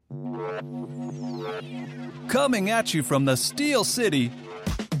Coming at you from the Steel City,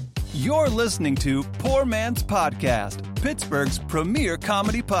 you're listening to Poor Man's Podcast, Pittsburgh's premier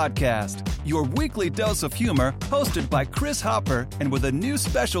comedy podcast. Your weekly dose of humor, hosted by Chris Hopper and with a new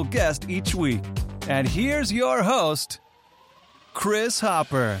special guest each week. And here's your host, Chris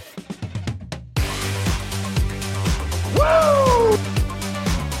Hopper. Woo!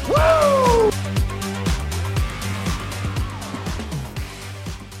 Woo!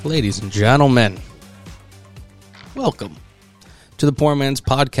 Ladies and gentlemen, welcome to the Poor Man's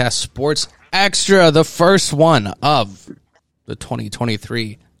Podcast Sports Extra, the first one of the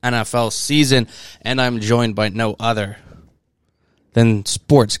 2023 NFL season, and I'm joined by no other than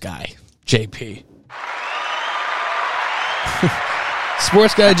sports guy JP.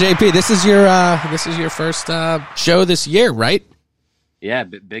 Sports guy JP, this is your first show this year, right? Yeah,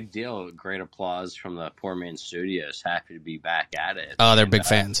 big deal. Great applause from the Poor Man Studios. Happy to be back at it. Oh, they're big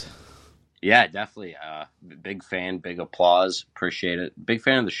fans. Yeah, definitely. Big fan, big applause. Appreciate it. Big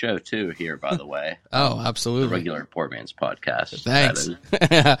fan of the show, too, here, by the way. Oh, absolutely. The regular Poor Man's Podcast. Thanks.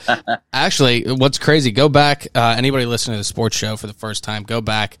 Actually, what's crazy, go back, anybody listening to the sports show for the first time, go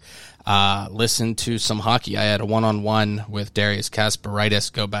back, listen to some hockey. I had a one-on-one with Darius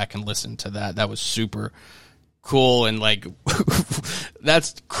Kasparaitis. Go back and listen to that. That was super cool, and like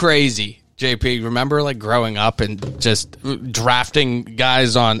that's crazy. JP, remember like growing up and just drafting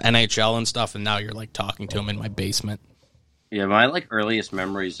guys on NHL and stuff, and now you're like talking to him in my basement. Yeah, my like earliest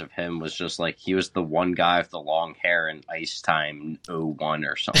memories of him was just like he was the one guy with the long hair in Ice Time '01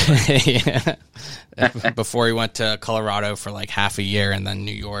 or something. Yeah, before he went to Colorado for like half a year and then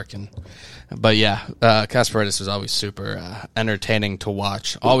New York. But yeah, Kasparaitis was always super entertaining to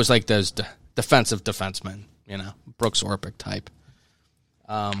watch. Always like those defensive defensemen. You know, Brooks Orpik type.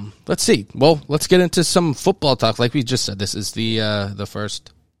 Let's see. Well, let's get into some football talk. Like we just said, this is the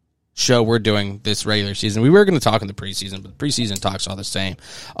first show we're doing this regular season. We were going to talk in the preseason, but the preseason talk's all the same.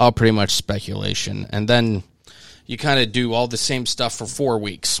 All pretty much speculation. And then you kind of do all the same stuff for 4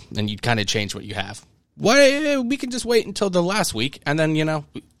 weeks, and you kind of change what you have. We can just wait until the last week, and then, you know,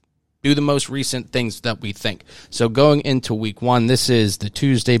 do the most recent things that we think. So going into week 1, this is the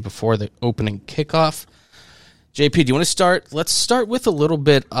Tuesday before the opening kickoff. JP, do you want to start? Let's start with a little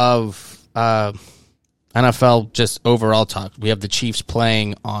bit of NFL, just overall talk. We have the Chiefs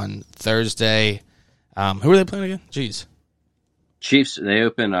playing on Thursday. Who are they playing again? Jeez. Chiefs, they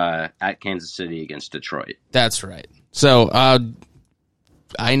open at Kansas City against Detroit. That's right. So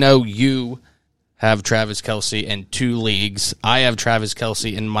I know you have Travis Kelce in 2 leagues. I have Travis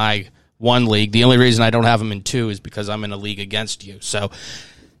Kelce in my 1 league. The only reason I don't have him in 2 is because I'm in a league against you. So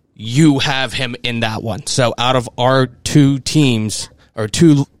you have him in that one. So out of our 2 teams, or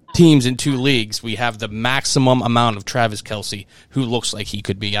 2 teams in 2 leagues, we have the maximum amount of Travis Kelce, who looks like he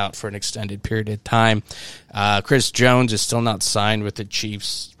could be out for an extended period of time. Chris Jones is still not signed with the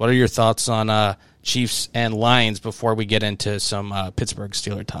Chiefs. What are your thoughts on Chiefs and Lions before we get into some Pittsburgh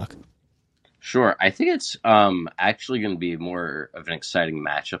Steelers talk? Sure. I think it's actually going to be more of an exciting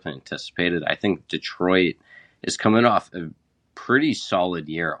matchup than anticipated. I think Detroit is coming off a pretty solid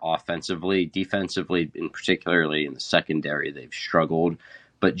year offensively. Defensively, in particularly in the secondary, they've struggled.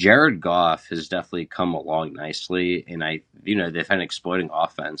 But Jared Goff has definitely come along nicely, and they've had an exploding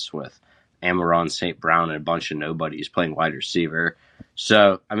offense with Amon-Ra St. Brown and a bunch of nobodies playing wide receiver.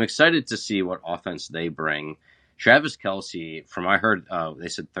 So I'm excited to see what offense they bring. Travis Kelce, from I heard, they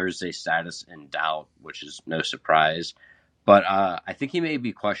said Thursday status in doubt, which is no surprise. But I think he may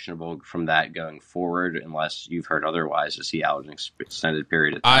be questionable from that going forward, unless you've heard otherwise. Is he out an extended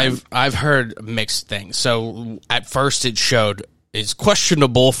period of time? I've heard mixed things. So at first it showed is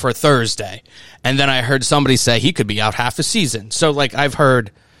questionable for Thursday, and then I heard somebody say he could be out half a season. So like I've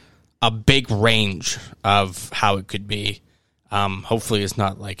heard a big range of how it could be. Hopefully it's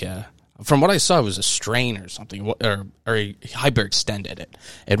not like from what I saw, it was a strain or something, or he hyperextended it.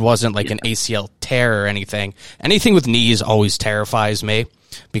 It wasn't like an ACL tear or anything. Anything with knees always terrifies me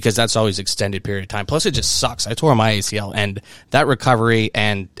because that's always extended period of time. Plus, it just sucks. I tore my ACL, and that recovery,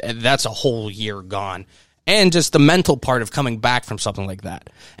 and that's a whole year gone. And just the mental part of coming back from something like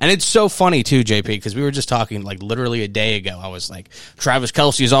that. And it's so funny, too, JP, because we were just talking like literally a day ago. I was like, Travis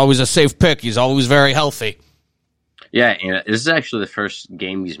Kelce is always a safe pick. He's always very healthy. Yeah, and this is actually the first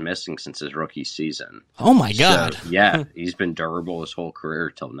game he's missing since his rookie season. Oh, my God. So, yeah, he's been durable his whole career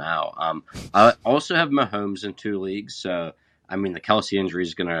till now. I also have Mahomes in 2 leagues, so, I mean, the Kelce injury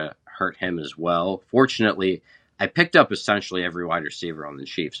is going to hurt him as well. Fortunately, I picked up essentially every wide receiver on the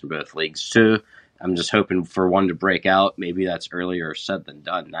Chiefs in both leagues, too. I'm just hoping for one to break out. Maybe that's earlier said than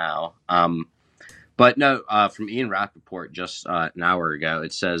done now. But no, from Ian Rappaport just an hour ago,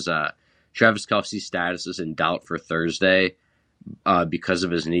 it says Travis Kelce's status is in doubt for Thursday because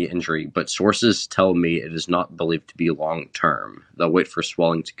of his knee injury, but sources tell me it is not believed to be long-term. They'll wait for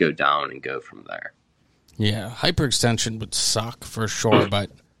swelling to go down and go from there. Yeah, hyperextension would suck for sure, but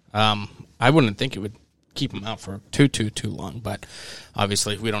I wouldn't think it would keep him out for too long. But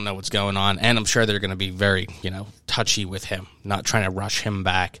obviously, we don't know what's going on, and I'm sure they're going to be very, touchy with him, not trying to rush him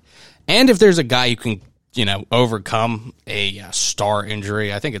back. And if there's a guy who can, overcome a star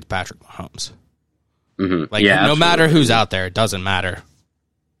injury, I think it's Patrick Mahomes. Mm-hmm. No matter who's out there, it doesn't matter.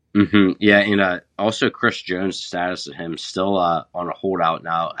 Mm-hmm. Yeah, and also Chris Jones' status of him still on a holdout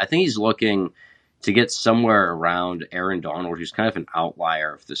now. I think he's looking to get somewhere around Aaron Donald, who's kind of an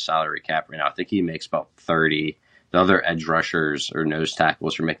outlier of the salary cap right now. I think he makes about 30. The other edge rushers or nose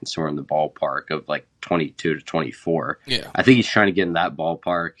tackles are making somewhere in the ballpark of like 22 to 24. Yeah. I think he's trying to get in that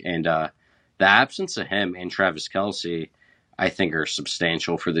ballpark. And the absence of him and Travis Kelce, I think, are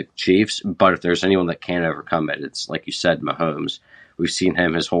substantial for the Chiefs. But if there's anyone that can overcome it, it's, like you said, Mahomes. We've seen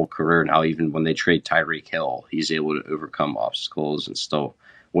him his whole career now. Even when they trade Tyreek Hill, he's able to overcome obstacles and still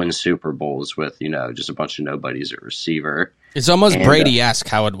win Super Bowls with, just a bunch of nobodies at receiver. It's almost Brady-esque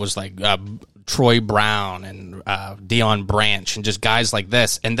how it was like Troy Brown and Deion Branch and just guys like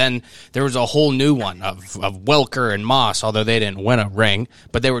this. And then there was a whole new one of Welker and Moss, although they didn't win a ring,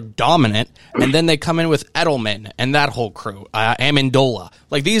 but they were dominant. And then they come in with Edelman and that whole crew, Amendola.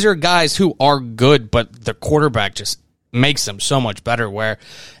 Like, these are guys who are good, but the quarterback just makes them so much better. Where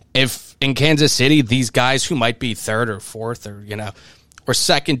if in Kansas City, these guys who might be third or fourth or, or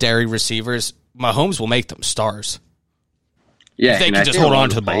secondary receivers, Mahomes will make them stars. Yeah, they can just hold on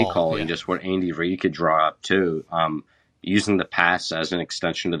to the ball. Calling, just what Andy Reid could draw up too, using the pass as an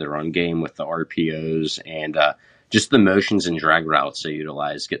extension to the run game with the RPOs and just the motions and drag routes they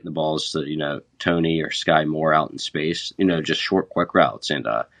utilize, getting the balls to Tony or Sky Moore out in space, just short, quick routes. And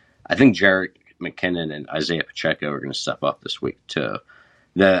I think Jerick McKinnon and Isaiah Pacheco are going to step up this week too.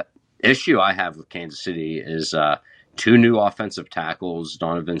 The issue I have with Kansas City is two new offensive tackles,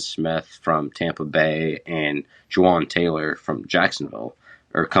 Donovan Smith from Tampa Bay and Juwan Taylor from Jacksonville,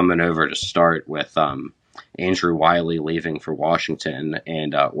 are coming over to start with Andrew Wiley leaving for Washington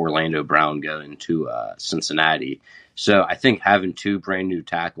and Orlando Brown going to Cincinnati. So I think having two brand new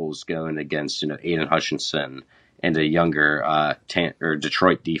tackles going against Aiden Hutchinson and a younger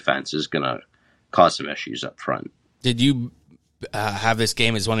Detroit defense is going to cause some issues up front. Did you have this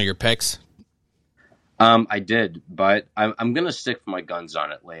game as one of your picks? I did, but I'm going to stick with my guns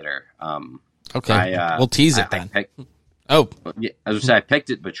on it later. Okay, we'll tease it then. I picked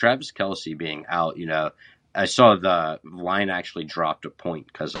it, but Travis Kelce being out, I saw the line actually dropped a point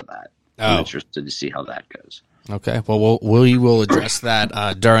because of that. I'm interested to see how that goes. Okay, well, we will address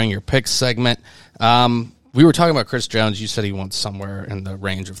that during your picks segment. We were talking about Chris Jones. You said he wants somewhere in the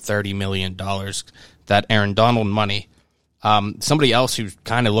range of $30 million, that Aaron Donald money. Somebody else who's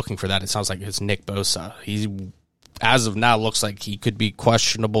kind of looking for that, it sounds like, is Nick Bosa. He, as of now, looks like he could be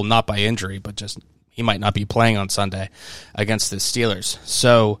questionable, not by injury, but just he might not be playing on Sunday against the Steelers.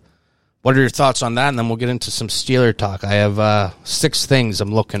 So what are your thoughts on that? And then we'll get into some Steeler talk. I have 6 things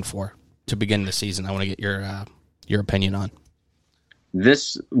I'm looking for to begin the season. I want to get your opinion on.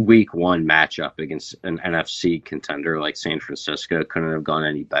 This week 1 matchup against an NFC contender like San Francisco couldn't have gone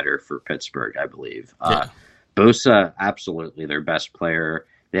any better for Pittsburgh, I believe. Yeah. Bosa, absolutely their best player.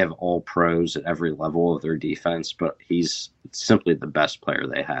 They have all pros at every level of their defense, but he's simply the best player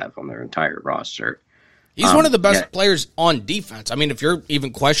they have on their entire roster. He's one of the best players on defense. I mean, if you're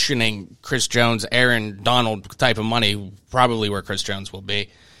even questioning Chris Jones, Aaron Donald type of money, probably where Chris Jones will be,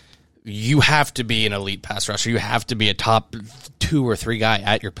 you have to be an elite pass rusher. You have to be a top 2 or 3 guy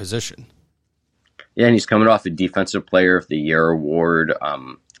at your position. Yeah, and he's coming off a Defensive Player of the Year award,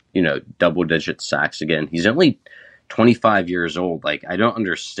 double-digit sacks again. He's only 25 years old. Like, I don't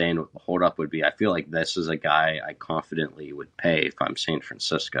understand what the holdup would be. I feel like this is a guy I confidently would pay if I'm San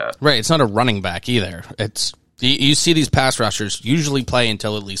Francisco. Right, it's not a running back either. It's you see these pass rushers usually play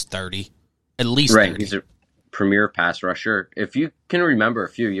until at least 30. At least right, 30. He's a premier pass rusher. If you can remember a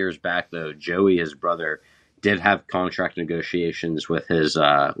few years back, though, Joey, his brother, did have contract negotiations with his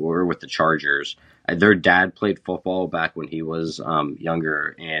or with the Chargers. Their dad played football back when he was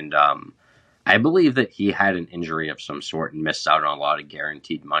younger, and I believe that he had an injury of some sort and missed out on a lot of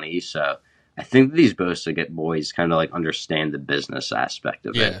guaranteed money. So I think these Bosa boys kind of like understand the business aspect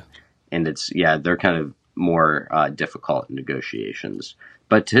of it. And they're kind of more difficult in negotiations.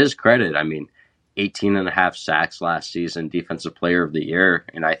 But to his credit, 18.5 sacks last season, Defensive Player of the Year,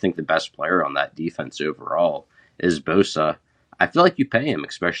 and I think the best player on that defense overall is Bosa. I feel like you pay him,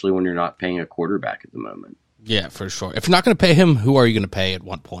 especially when you're not paying a quarterback at the moment. Yeah, for sure. If you're not going to pay him, who are you going to pay at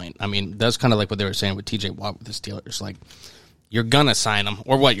what point? I mean, that's kind of like what they were saying with TJ Watt with the Steelers. Like, you're going to sign him,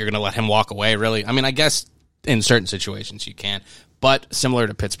 or what? You're going to let him walk away, really? I mean, I guess in certain situations you can. But similar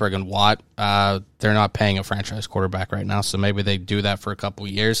to Pittsburgh and Watt, they're not paying a franchise quarterback right now, so maybe they do that for a couple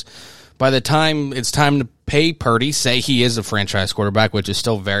years. By the time it's time to pay Purdy, say he is a franchise quarterback, which is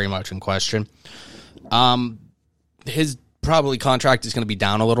still very much in question, his probably contract is going to be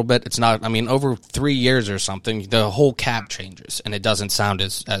down a little bit. It's not, I mean, over 3 years or something, the whole cap changes, and it doesn't sound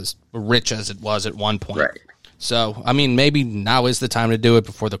as rich as it was at one point. Right. So, I mean, maybe now is the time to do it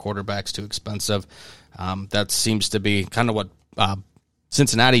before the quarterback's too expensive. That seems to be kind of what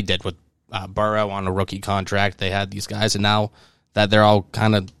Cincinnati did with Burrow on a rookie contract. They had these guys, and now that they're all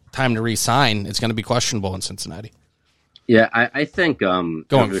kind of time to re-sign, it's going to be questionable in Cincinnati. Yeah, I think going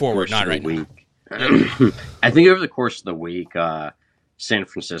forward, not right now. I think over the course of the week, San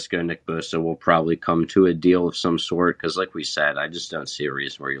Francisco, Nick Bosa will probably come to a deal of some sort because, like we said, I just don't see a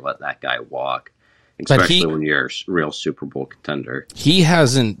reason where you let that guy walk, especially when you're a real Super Bowl contender. He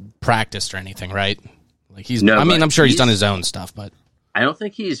hasn't practiced or anything, right? Like I'm sure he's done his own stuff, but I don't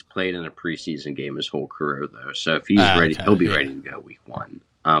think he's played in a preseason game his whole career, though. So if he's ready, he'll be ready to go week 1.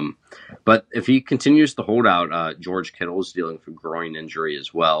 But if he continues to hold out, George Kittle's dealing with a groin injury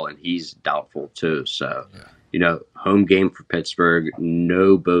as well, and he's doubtful too. So, home game for Pittsburgh,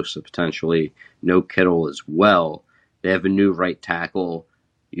 no Bosa potentially, no Kittle as well. They have a new right tackle.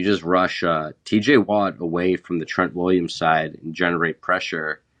 You just rush TJ Watt away from the Trent Williams side and generate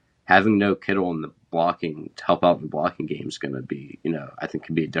pressure. Having no Kittle in the blocking to help out in the blocking game is going to be, I think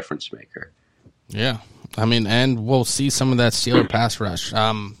could be a difference maker. Yeah. I mean, and we'll see some of that Steeler pass rush.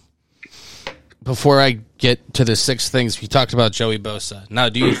 Before I get to the 6 things, we talked about Joey Bosa. Now,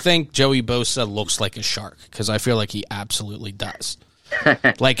 do you think Joey Bosa looks like a shark? Because I feel like he absolutely does.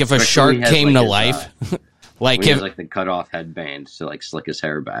 Like if a shark came to life, he has the cut off headband to slick his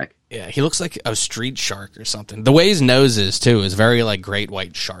hair back. Yeah, he looks like a street shark or something. The way his nose is too is very great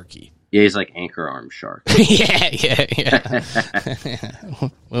white sharky. Yeah, he's like anchor arm shark. yeah.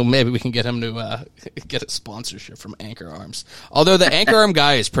 Well, maybe we can get him to get a sponsorship from Anchor Arms. Although the Anchor Arm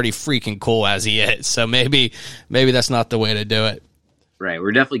guy is pretty freaking cool as he is, so maybe that's not the way to do it. Right,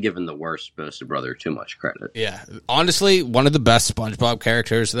 we're definitely giving the worst Bosa brother too much credit. Yeah, honestly, one of the best SpongeBob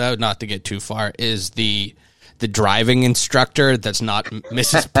characters, though, not to get too far, is the driving instructor that's not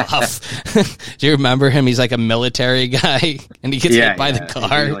Mrs. Puff. Do you remember him? He's like a military guy, and he gets hit by the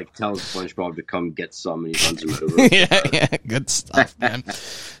car. He tells SpongeBob to come get some, and he runs him over. yeah, good stuff, man.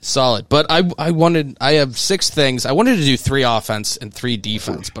 Solid. But I have 6 things. I wanted to do 3 offense and 3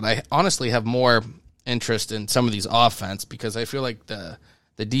 defense, but I honestly have more interest in some of these offense because I feel like the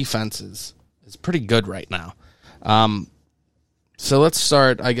defense is pretty good right now. So let's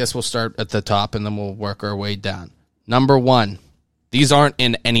start. I guess we'll start at the top and then we'll work our way down. Number 1. These aren't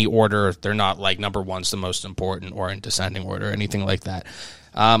in any order. They're not like number 1's the most important or in descending order or anything like that.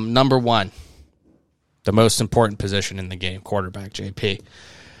 Number 1, the most important position in the game, quarterback, JP.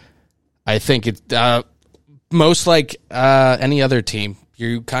 I think it's most like any other team.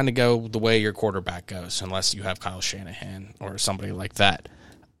 You kind of go the way your quarterback goes unless you have Kyle Shanahan or somebody like that.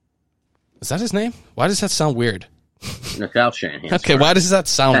 Is that his name? Why does that sound weird? No, Kyle Shanahan. Okay, why does that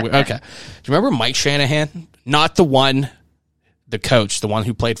sound weird? Okay. Do you remember Mike Shanahan? Not the coach, the one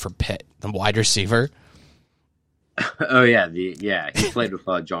who played for Pitt, the wide receiver. Oh, yeah. He played with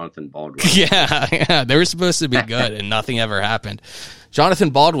Jonathan Baldwin. Yeah. They were supposed to be good, and nothing ever happened. Jonathan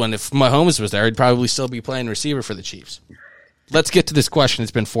Baldwin, if Mahomes was there, he'd probably still be playing receiver for the Chiefs. Let's get to this question.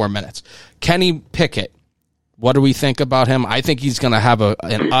 It's been 4 minutes. Kenny Pickett. What do we think about him? I think he's going to have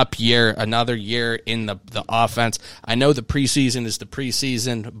an up year, another year in the offense. I know the preseason is the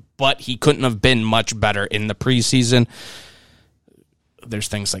preseason, but he couldn't have been much better in the preseason. There's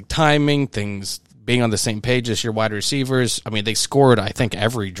things like timing, things being on the same page as your wide receivers. I mean, they scored, I think,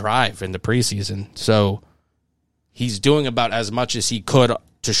 every drive in the preseason. So he's doing about as much as he could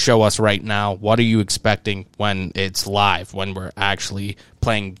to show us right now. What are you expecting when it's live, when we're actually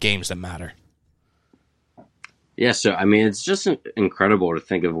playing games that matter? Yeah, so I mean, it's just incredible to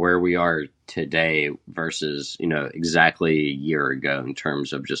think of where we are today versus, exactly a year ago in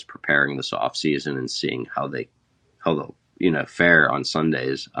terms of just preparing this offseason and seeing how they'll fare on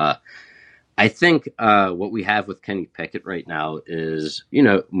Sundays. I think what we have with Kenny Pickett right now is,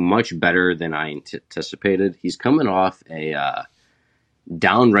 much better than I anticipated. He's coming off a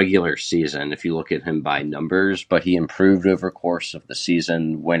down regular season if you look at him by numbers, but he improved over the course of the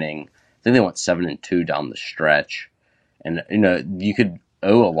season, winning. I think they went 7-2 down the stretch. And, you could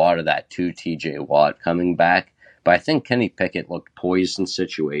owe a lot of that to TJ Watt coming back. But I think Kenny Pickett looked poised in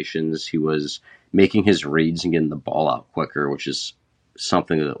situations. He was making his reads and getting the ball out quicker, which is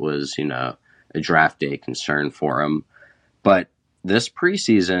something that was, a draft day concern for him. But this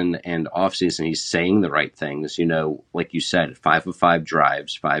preseason and offseason, he's saying the right things. Like you said, 5 of 5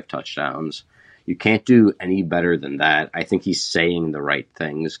 drives, 5 touchdowns. You can't do any better than that. I think he's saying the right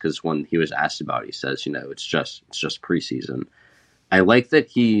things because when he was asked about it, he says, it's just preseason. I like that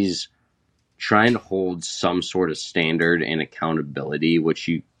he's trying to hold some sort of standard and accountability, which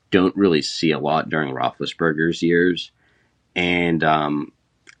you don't really see a lot during Roethlisberger's years. And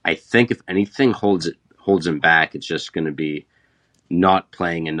I think if anything holds him back, it's just going to be not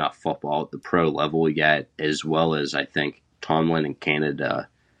playing enough football at the pro level yet, as well as I think Tomlin and Canada,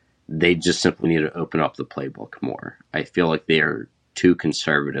 they just simply need to open up the playbook more. I feel like they are too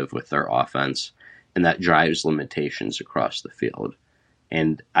conservative with their offense, and that drives limitations across the field.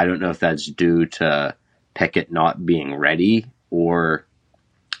 And I don't know if that's due to Pickett not being ready or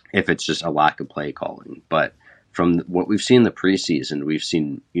if it's just a lack of play calling. But from what we've seen in the preseason, we've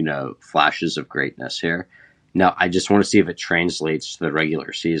seen, flashes of greatness here. Now, I just want to see if it translates to the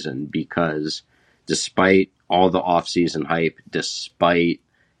regular season because despite all the offseason hype, despite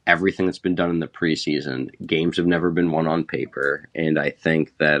everything that's been done in the preseason, games have never been won on paper. And I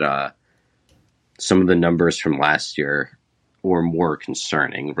think that some of the numbers from last year were more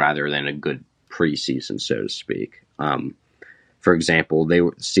concerning rather than a good preseason, so to speak. For example,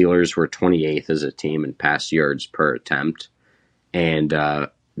 Steelers were 28th as a team in pass yards per attempt, and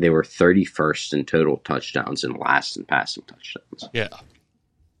they were 31st in total touchdowns and last in passing touchdowns. Yeah.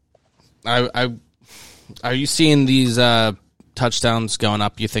 Are you seeing these touchdowns going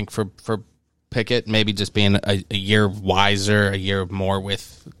up, you think, for Pickett? Maybe just being a year wiser, a year more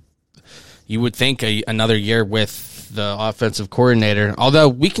with, you would think, another year with the offensive coordinator. Although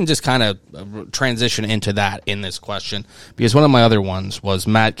we can just kind of transition into that in this question because one of my other ones was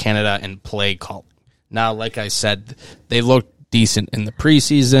Matt Canada and play call. Now, like I said, they looked decent in the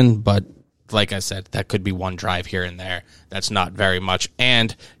preseason, but like I said, that could be one drive here and there. That's not very much.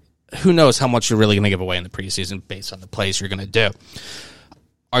 And who knows how much you're really going to give away in the preseason based on the plays you're going to do.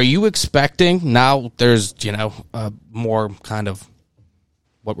 Are you expecting, now there's, more kind of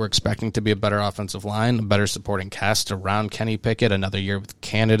what we're expecting to be a better offensive line, a better supporting cast around Kenny Pickett, another year with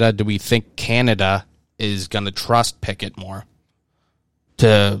Canada. Do we think Canada is going to trust Pickett more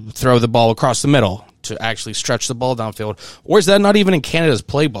to throw the ball across the middle, to actually stretch the ball downfield? Or is that not even in Canada's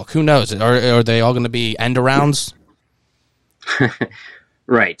playbook? Who knows? Are they all going to be end arounds?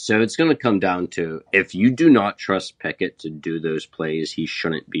 Right. So it's going to come down to, if you do not trust Pickett to do those plays, he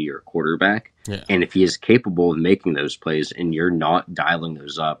shouldn't be your quarterback. Yeah. And if he is capable of making those plays and you're not dialing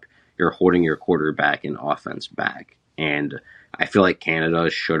those up, you're holding your quarterback and offense back. And I feel like Canada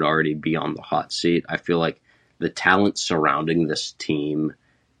should already be on the hot seat. I feel like the talent surrounding this team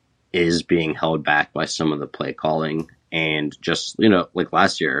is being held back by some of the play calling. And just, like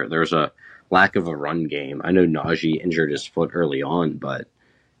last year, there's a lack of a run game. I know Najee injured his foot early on, but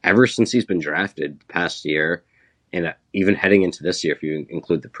ever since he's been drafted past year, and even heading into this year, if you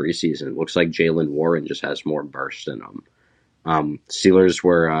include the preseason, it looks like Jalen Warren just has more burst in him. Steelers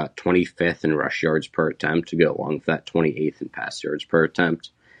were 25th in rush yards per attempt to go along with that 28th in pass yards per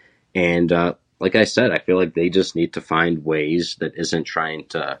attempt. And like I said, I feel like they just need to find ways that isn't trying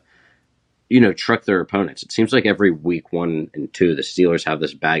to, trick their opponents. It seems like every week 1 and 2, the Steelers have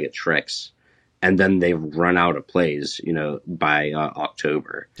this bag of tricks, and then they run out of plays, by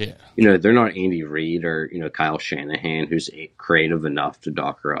October. Yeah. They're not Andy Reid or, Kyle Shanahan, who's creative enough to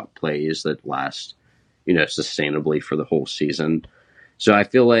docker up plays that last, sustainably for the whole season. So I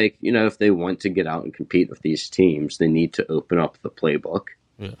feel like, if they want to get out and compete with these teams, they need to open up the playbook.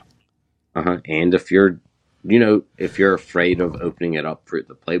 Yeah. And if you're afraid of opening it up for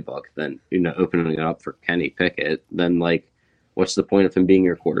the playbook, then, opening it up for Kenny Pickett, then, what's the point of him being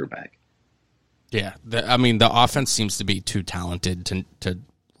your quarterback? Yeah, the offense seems to be too talented to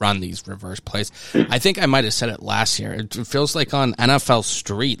run these reverse plays. I think I might have said it last year. It feels like on NFL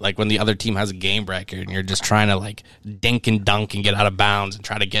Street, like when the other team has a game breaker and you're just trying to dink and dunk and get out of bounds and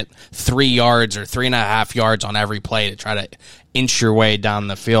try to get 3 yards or 3.5 yards on every play to try to inch your way down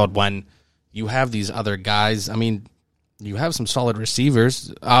the field when you have these other guys. You have some solid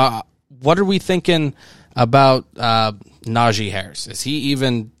receivers. What are we thinking about Najee Harris? Is he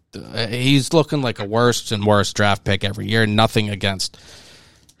even... he's looking like a worse and worse draft pick every year. Nothing against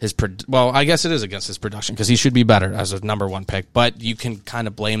his I guess it is against his production because he should be better as a number 1 pick. But you can kind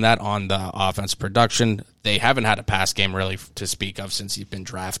of blame that on the offense production. They haven't had a pass game really to speak of since he's been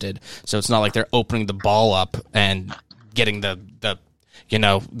drafted. So it's not like they're opening the ball up and getting the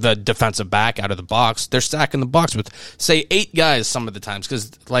defensive back out of the box. They're stacking the box with, say, 8 guys some of the times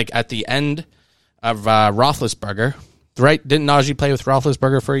because, at the end of Roethlisberger. Right? Didn't Najee play with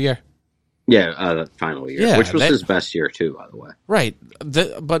Roethlisberger for a year? Yeah, the final year, which was his best year too, by the way. Right,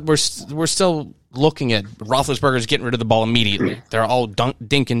 but we're still looking at Roethlisberger's getting rid of the ball immediately. They're all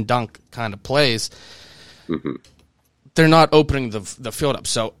dink and dunk kind of plays. Mm-hmm. They're not opening the field up.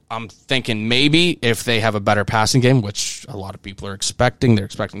 So I'm thinking maybe if they have a better passing game, which a lot of people are expecting, they're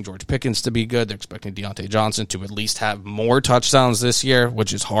expecting George Pickens to be good. They're expecting Deontay Johnson to at least have more touchdowns this year,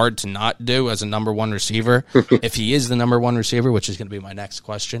 which is hard to not do as a number one receiver. If he is the number one receiver, which is going to be my next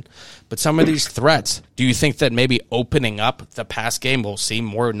question. But some of these threats, do you think that maybe opening up the pass game will see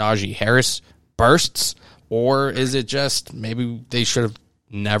more Najee Harris bursts? Or is it just maybe they should have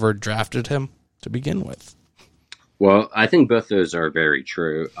never drafted him to begin with? Well, I think both those are very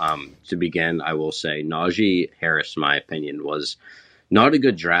true. To begin, I will say Najee Harris, in my opinion, was not a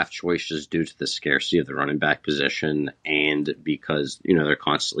good draft choice just due to the scarcity of the running back position and because, they're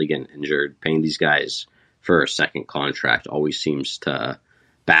constantly getting injured. Paying these guys for a second contract always seems to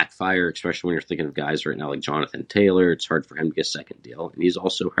backfire, especially when you're thinking of guys right now like Jonathan Taylor. It's hard for him to get a second deal, and he's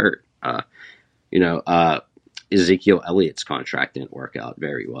also hurt. Ezekiel Elliott's contract didn't work out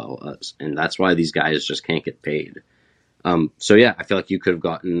very well, and that's why these guys just can't get paid. I feel like you could have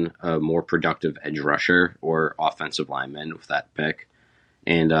gotten a more productive edge rusher or offensive lineman with that pick.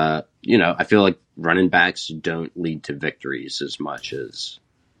 And, I feel like running backs don't lead to victories as much as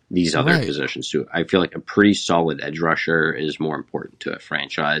these other positions do. I feel like a pretty solid edge rusher is more important to a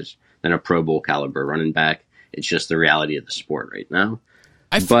franchise than a Pro Bowl caliber running back. It's just the reality of the sport right now.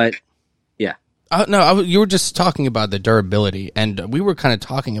 You were just talking about the durability, and we were kind of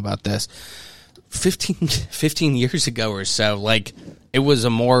talking about this 15 years ago or so. Like, it was a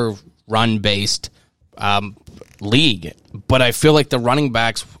more run-based league, but I feel like the running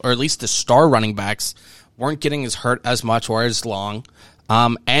backs, or at least the star running backs, weren't getting as hurt as much or as long,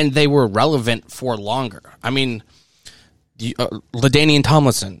 and they were relevant for longer. I mean, LaDainian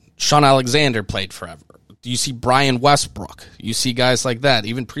Tomlinson, Sean Alexander played forever. You see Brian Westbrook. You see guys like that.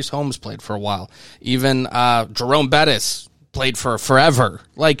 Even Priest Holmes played for a while. Even Jerome Bettis played for forever.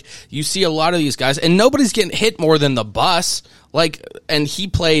 Like, you see a lot of these guys, and nobody's getting hit more than the bus. Like, and he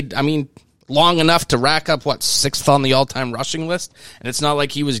played, long enough to rack up, sixth on the all-time rushing list? And it's not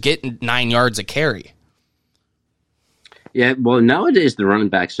like he was getting 9 yards a carry. Yeah, well, nowadays the running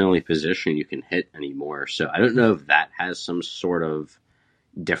back's the only position you can hit anymore. So I don't know if that has some sort of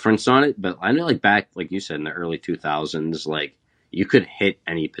difference on it, but I know back, like you said, in the early 2000s, you could hit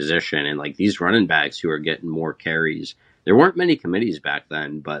any position, and these running backs who are getting more carries, there weren't many committees back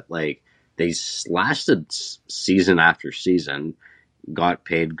then, but they lasted season after season, got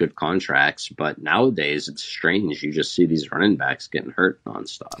paid good contracts, but nowadays it's strange. You just see these running backs getting hurt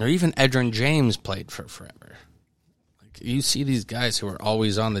nonstop. Or even Edgerrin James played for forever. You see these guys who are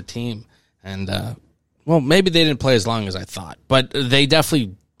always on the team, and maybe they didn't play as long as I thought, but they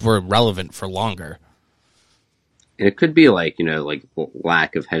definitely were relevant for longer. It could be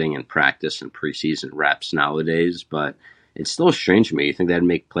lack of hitting in practice and preseason reps nowadays, but it's still strange to me. You think that'd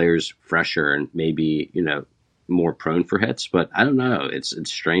make players fresher and maybe, more prone for hits, but I don't know. It's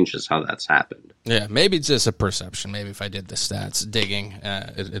strange as how that's happened. Yeah, maybe it's just a perception. Maybe if I did the stats digging,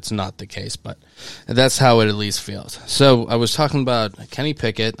 it's not the case, but that's how it at least feels. So I was talking about Kenny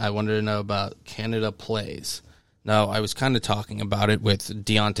Pickett. I wanted to know about Canada plays. No, I was kind of talking about it with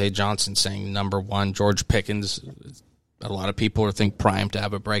Deontay Johnson saying number one, George Pickens. A lot of people think primed to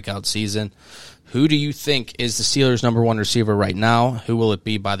have a breakout season. Who do you think is the Steelers' number one receiver right now? Who will it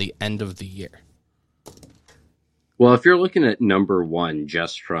be by the end of the year? Well, if you're looking at number one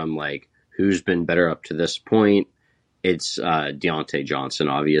just from who's been better up to this point, it's Deontay Johnson,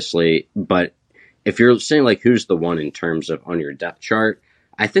 obviously. But if you're saying who's the one in terms of on your depth chart,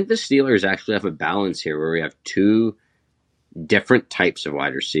 I think the Steelers actually have a balance here where we have two different types of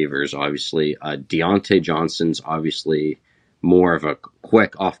wide receivers. Obviously, Deontay Johnson's obviously more of a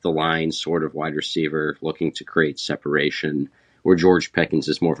quick off the line sort of wide receiver looking to create separation, where George Pickens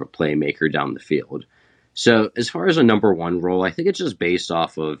is more of a playmaker down the field. So as far as a number one role, I think it's just based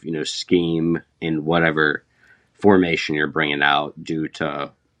off of, scheme in whatever formation you're bringing out due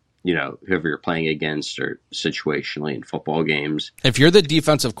to, whoever you're playing against or situationally in football games. If you're the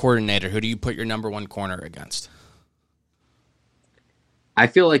defensive coordinator, who do you put your number one corner against? I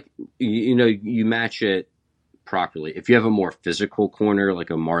feel like, you match it properly. If you have a more physical corner, like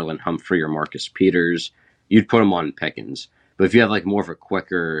a Marlon Humphrey or Marcus Peters, you'd put him on Pickens. But if you have more of a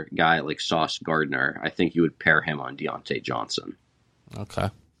quicker guy like Sauce Gardner, I think you would pair him on Deontay Johnson. Okay.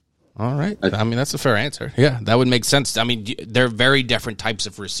 All right. That's a fair answer. Yeah, that would make sense. They're very different types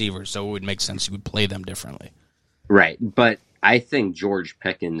of receivers, so it would make sense you would play them differently. Right. But I think George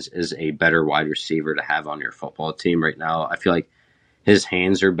Pickens is a better wide receiver to have on your football team right now. I feel like his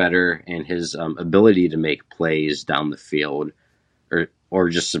hands are better, and his ability to make plays down the field or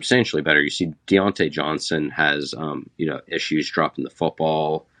just substantially better. You see, Deontay Johnson has issues dropping the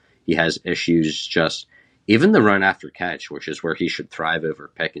football. He has issues just even the run after catch, which is where he should thrive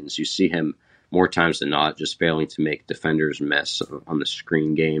over Pickens. You see him more times than not just failing to make defenders miss on the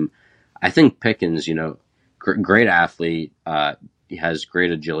screen game. I think Pickens, great athlete. He has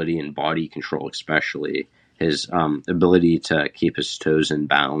great agility and body control, especially. His ability to keep his toes in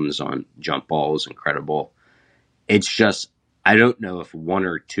bounds on jump balls, incredible. It's just, I don't know if one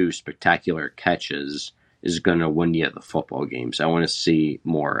or two spectacular catches is going to win you the football games. I want to see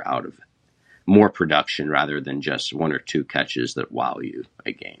more out of it, more production rather than just one or two catches that wow you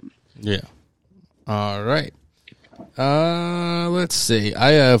a game. Yeah. All right. Let's see.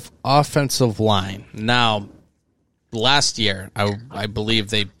 I have offensive line. Now, last year, I believe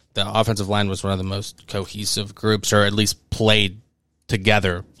the offensive line was one of the most cohesive groups, or at least played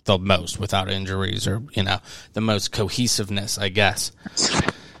together the most without injuries, or the most cohesiveness, I guess.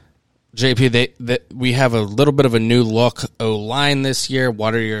 JP, we have a little bit of a new look O-line this year.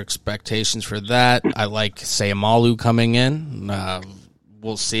 What are your expectations for that? I like Sayamalu coming in.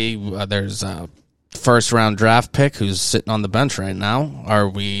 We'll see. There's a first-round draft pick who's sitting on the bench right now. Are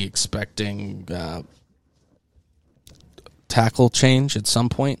we expecting tackle change at some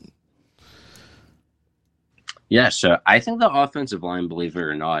point? Yeah, so I think the offensive line, believe it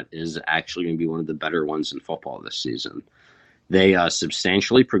or not, is actually going to be one of the better ones in football this season. They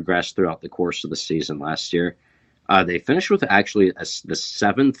substantially progressed throughout the course of the season last year. They finished with actually the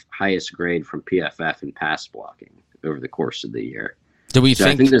seventh highest grade from PFF in pass blocking over the course of the year. I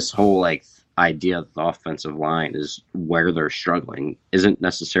think this whole idea of the offensive line is where they're struggling isn't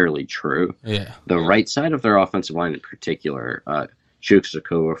necessarily true. Yeah. The right side of their offensive line in particular,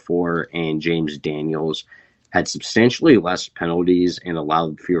 Chukwuefor and James Daniels, had substantially less penalties and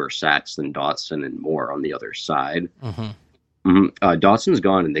allowed fewer sacks than Dotson and Moore on the other side. Dotson's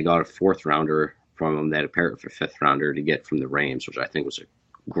gone, and they got a fourth rounder from him. They had a pair for fifth rounder to get from the Rams, which I think was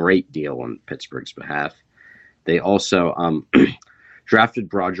a great deal on Pittsburgh's behalf. They also drafted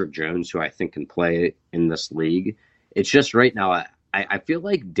Broderick Jones, who I think can play in this league. It's just right now, I feel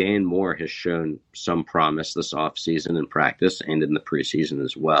like Dan Moore has shown some promise this offseason in practice and in the preseason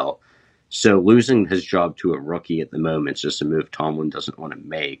as well. So losing his job to a rookie at the moment is just a move Tomlin doesn't want to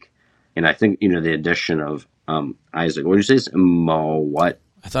make. And I think, the addition of Isaac, what did you say? What?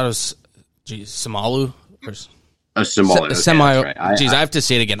 I thought it was, Samalu? Samalu. Samalu. Right. I have to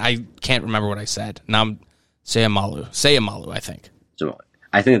say it again. I can't remember what I said. Now I'm Sayamalu, I think. So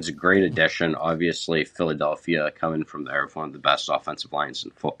I think it's a great addition. Obviously, Philadelphia coming from there, one of the best offensive lines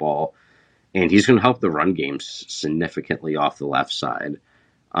in football. And he's going to help the run game significantly off the left side.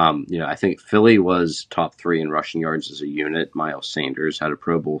 I think Philly was top 3 in rushing yards as a unit. Miles Sanders had a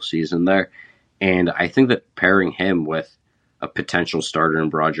Pro Bowl season there. And I think that pairing him with a potential starter in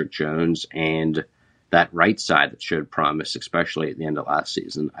Broderick Jones and that right side that showed promise, especially at the end of last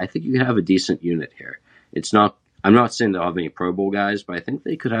season, I think you could have a decent unit here. I'm not saying they'll have any Pro Bowl guys, but I think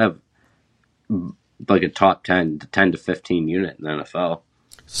they could have like a top 10 to 15 unit in the NFL.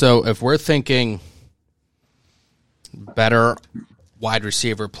 So if we're thinking better wide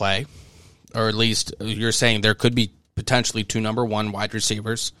receiver play, or at least you're saying there could be potentially 2 number 1 wide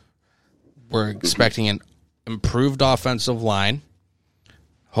receivers. We're expecting an improved offensive line.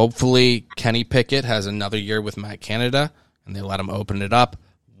 Hopefully Kenny Pickett has another year with Matt Canada and they let him open it up.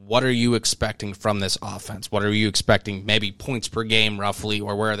 What are you expecting from this offense? What are you expecting, maybe points per game roughly,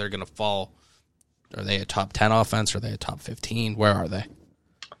 or where are they going to fall? Are they a top 10 offense? Are they a top 15? Where are they?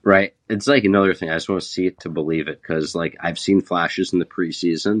 Right. It's like another thing. I just want to see it to believe it, because I've seen flashes in the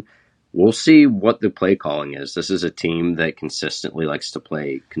preseason. We'll see what the play calling is. This is a team that consistently likes to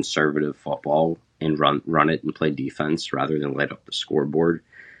play conservative football and run it and play defense rather than light up the scoreboard.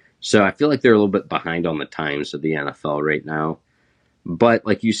 So I feel like they're a little bit behind on the times of the NFL right now. But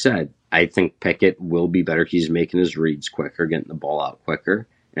like you said, I think Pickett will be better. He's making his reads quicker, getting the ball out quicker.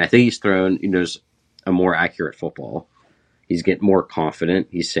 And I think he's throwing a more accurate football. He's getting more confident.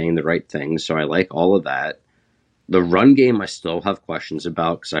 He's saying the right things. So I like all of that. The run game I still have questions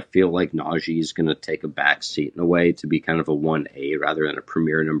about, because I feel like Najee is going to take a back seat in a way to be kind of a 1A rather than a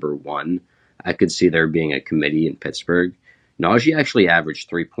premier number 1. I could see there being a committee in Pittsburgh. Najee actually averaged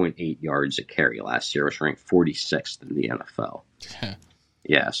 3.8 yards a carry last year, which ranked 46th in the NFL.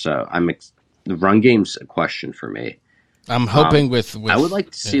 Yeah, so the run game's a question for me. I'm hoping with I would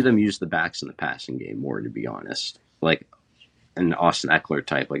like to see them use the backs in the passing game more, to be honest. Like an Austin Eckler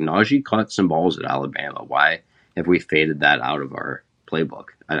type. Like Najee caught some balls at Alabama. Why if we faded that out of our playbook.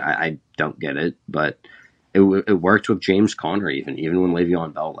 I don't get it, but it worked with James Conner even when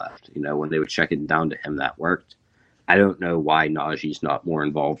Le'Veon Bell left. When they would check it down to him, that worked. I don't know why Najee's not more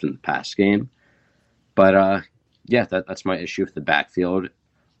involved in the pass game, but yeah, that's my issue with the backfield.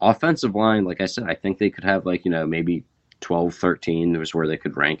 Offensive line, like I said, I think they could have maybe 12, 13 was where they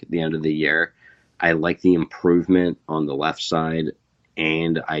could rank at the end of the year. I like the improvement on the left side,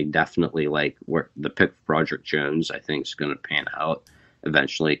 and I definitely like where the pick of Broderick Jones, I think, is going to pan out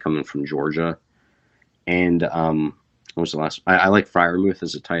eventually, coming from Georgia. And what was the last? I like Freiermuth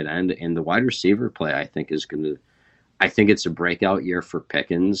as a tight end, and the wide receiver play I think it's a breakout year for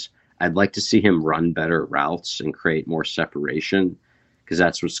Pickens. I'd like to see him run better routes and create more separation, because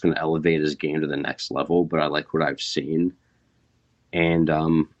that's what's going to elevate his game to the next level. But I like what I've seen. And,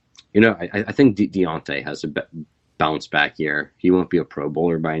 I think Deontay has a bounce back year. He won't be a Pro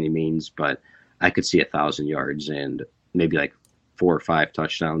Bowler by any means, but I could see 1,000 yards and maybe like 4 or 5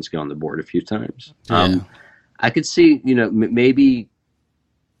 touchdowns get on the board a few times. Yeah. I could see, maybe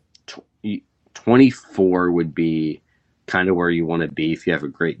 24 would be kind of where you want to be if you have a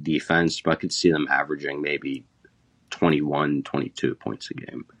great defense, but I could see them averaging maybe 21, 22 points a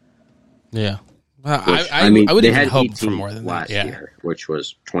game. Yeah. I mean, I would they even had hope for more than last that. year, which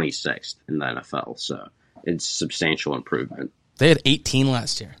was 26th in the NFL. So it's substantial improvement. They had 18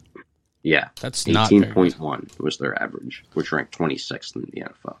 last year. Yeah. That's not very 18.1 was their average, which ranked 26th in the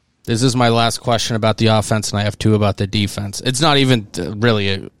NFL. This is my last question about the offense, and I have 2 about the defense. It's not even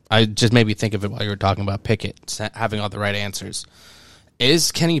really I just made me think of it while you were talking about Pickett having all the right answers.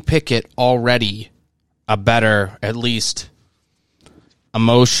 Is Kenny Pickett already a better, at least,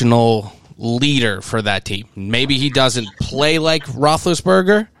 emotional leader for that team? Maybe he doesn't play like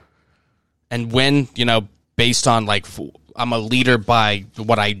Roethlisberger and win, based on like I'm a leader by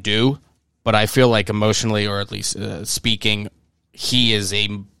what I do, but I feel like emotionally, or at least speaking, he is a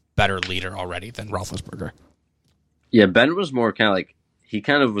better leader already than Roethlisberger. Yeah, Ben was more kind of like, he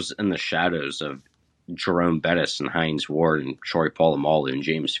kind of was in the shadows of Jerome Bettis and Hines Ward and Troy Polamalu and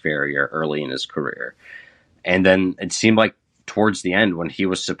James Ferrier early in his career. And then it seemed like towards the end, when he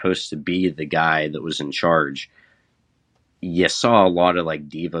was supposed to be the guy that was in charge, you saw a lot of like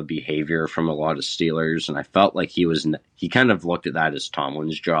diva behavior from a lot of Steelers, and I felt like he kind of looked at that as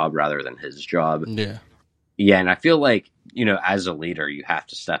Tomlin's job rather than his job. Yeah, and I feel like, as a leader, you have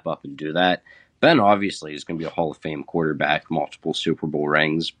to step up and do that. Ben obviously is going to be a Hall of Fame quarterback, multiple Super Bowl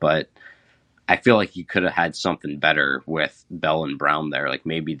rings, but I feel like you could have had something better with Bell and Brown there. Like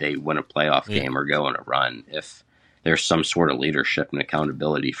maybe they win a playoff game or go on a run if there's some sort of leadership and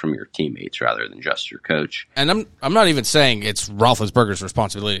accountability from your teammates rather than just your coach. And I'm not even saying it's Roethlisberger's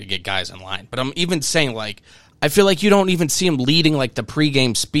responsibility to get guys in line, but I'm even saying like I feel like you don't even see him leading like the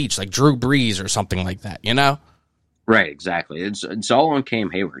pregame speech like Drew Brees or something like that, Right, exactly. It's all on Cam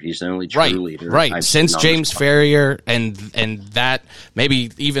Hayward. He's the only true leader. Right. Since James Ferrier and that,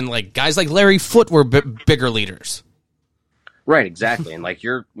 maybe even like guys like Larry Foote were bigger leaders. Right, exactly. And like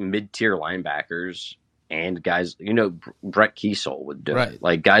your mid-tier linebackers and guys, Brett Kiesel would do it.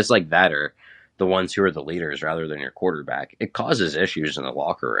 Like guys like that are the ones who are the leaders rather than your quarterback. It causes issues in the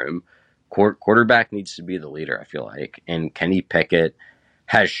locker room. Quarterback needs to be the leader, I feel like. And Kenny Pickett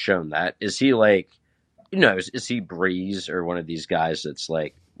has shown that. Is he like, is he Breeze or one of these guys that's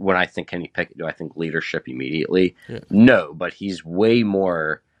like, when I think Kenny Pickett, do I think leadership immediately? Yeah. No, but he's way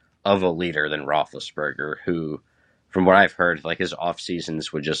more of a leader than Roethlisberger, who, from what I've heard, like his off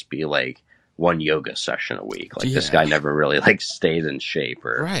seasons would just be like one yoga session a week. Like this guy never really like stayed in shape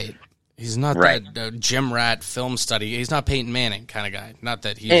or He's not that gym rat film study. He's not Peyton Manning kind of guy. Not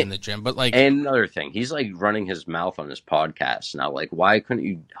that he's in the gym, but like. And another thing, he's like running his mouth on his podcast now. Like, why couldn't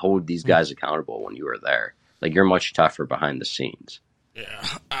you hold these guys accountable when you were there? Like, you're much tougher behind the scenes. Yeah,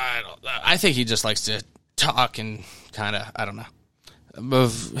 I think he just likes to talk and kind of, I don't know.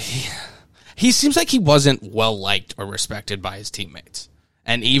 He seems like he wasn't well liked or respected by his teammates,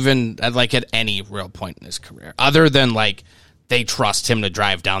 and even like at any real point in his career, other than like. They trust him to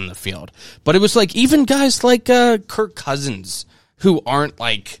drive down the field. But it was like even guys like Kirk Cousins who aren't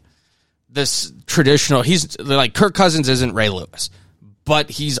like this traditional. He's like Kirk Cousins isn't Ray Lewis, but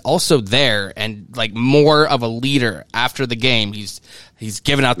he's also there and like more of a leader after the game. He's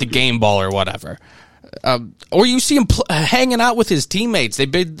giving out the game ball or whatever. Or you see him hanging out with his teammates. They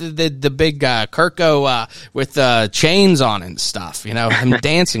did the big Kirko with chains on and stuff, him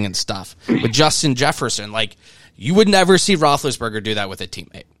dancing and stuff with Justin Jefferson. Like, you would never see Roethlisberger do that with a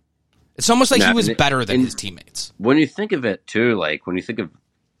teammate. It's almost like he was better than his teammates. When you think of it, too, like when you think of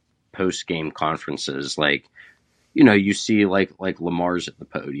post-game conferences, like you see like Lamar's at the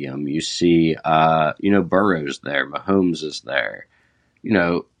podium. You see, Burrow's there. Mahomes is there.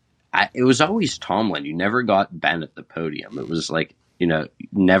 It was always Tomlin. You never got Ben at the podium. It was like,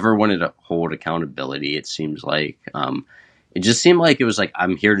 never wanted to hold accountability. It seems like, it just seemed like it was like,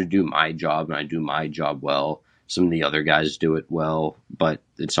 I'm here to do my job and I do my job well. Some of the other guys do it well, but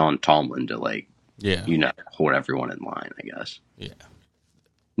it's on Tomlin to hold everyone in line, I guess. Yeah.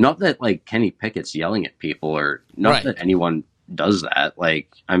 Not that like Kenny Pickett's yelling at people or not that anyone does that.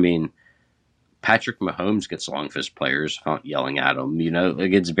 Like, I mean, Patrick Mahomes gets along with his players without yelling at them.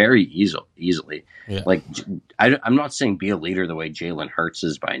 Like it's very easily. Yeah. Like, I'm not saying be a leader the way Jalen Hurts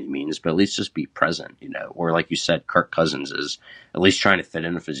is by any means, but at least just be present, or like you said, Kirk Cousins is at least trying to fit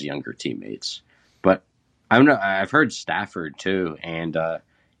in with his younger teammates. But I don't know. I've heard Stafford too, and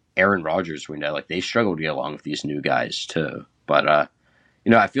Aaron Rodgers, we know, like they struggle to get along with these new guys too. But,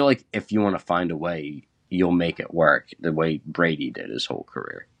 I feel like if you want to find a way, you'll make it work the way Brady did his whole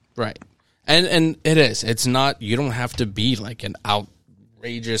career. Right. And it is. It's not, you don't have to be like an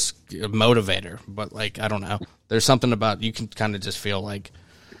outrageous motivator, but like, I don't know. There's something about, you can kind of just feel like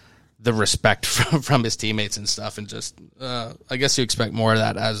the respect from his teammates and stuff. And just, I guess you expect more of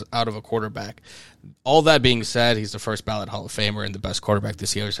that as out of a quarterback. All that being said, he's the first ballot Hall of Famer and the best quarterback the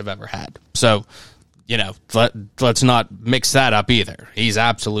Steelers have ever had. So, let's not mix that up either. He's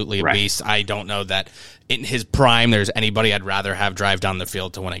absolutely a beast. I don't know that in his prime there's anybody I'd rather have drive down the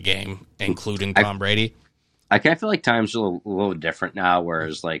field to win a game, including Tom Brady. I kind of feel like times are a little different now,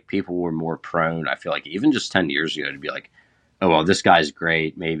 whereas like people were more prone, I feel like even just 10 years ago, to be like, oh, well, this guy's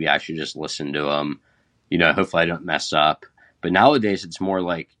great. Maybe I should just listen to him. Hopefully I don't mess up. But nowadays it's more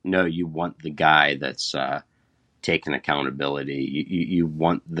like, no, you want the guy that's taking accountability. You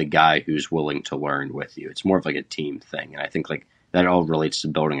want the guy who's willing to learn with you. It's more of like a team thing. And I think like that all relates to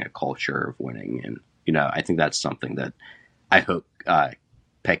building a culture of winning. And, I think that's something that I hope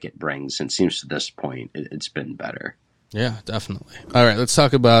Pickett brings. And seems to this point, it's been better. Yeah, definitely. All right, let's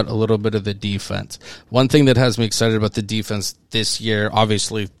talk about a little bit of the defense. One thing that has me excited about the defense this year,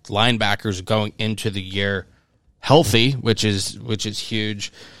 obviously linebackers going into the year healthy, which is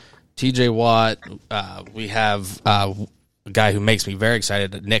huge. TJ Watt, we have a guy who makes me very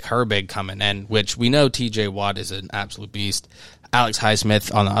excited, Nick Herbig coming in, which we know TJ Watt is an absolute beast. Alex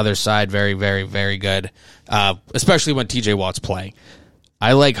Highsmith on the other side, very, very, very good, especially when TJ Watt's playing.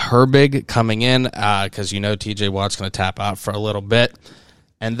 I like Herbig coming in because TJ Watt's going to tap out for a little bit.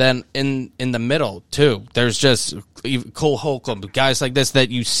 And then in the middle, too, there's just Cole Holcomb, guys like this that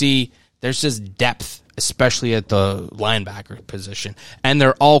you see, there's just depth, especially at the linebacker position. And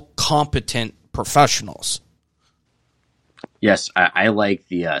they're all competent professionals. Yes, I like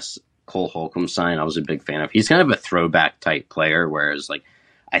the Cole Holcomb sign. I was a big fan of. He's kind of a throwback type player, whereas like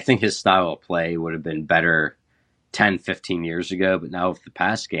I think his style of play would have been better 10, 15 years ago. But now with the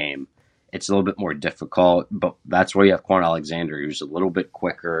pass game, it's a little bit more difficult. But that's where you have Quan Alexander, who's a little bit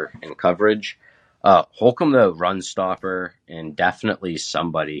quicker in coverage. Holcomb, though, run stopper, and definitely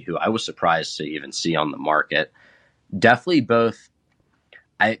somebody who I was surprised to even see on the market. Definitely both.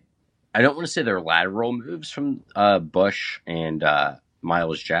 I don't want to say they're lateral moves from Bush and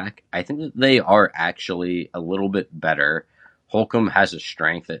Miles Jack. I think that they are actually a little bit better. Holcomb has a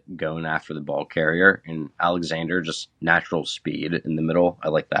strength at going after the ball carrier, and Alexander just natural speed in the middle. I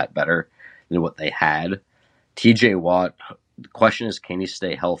like that better than what they had. TJ Watt, the question is, can he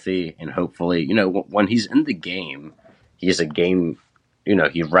stay healthy? And hopefully, when he's in the game, he's a game,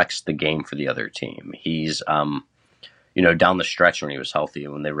 he wrecks the game for the other team. He's, down the stretch when he was healthy,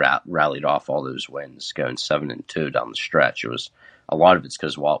 when they rallied off all those wins, going 7-2 down the stretch, a lot of it's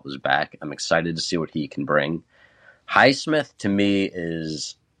because Watt was back. I'm excited to see what he can bring. Highsmith, to me,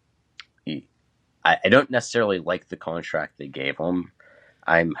 is, I don't necessarily like the contract they gave him.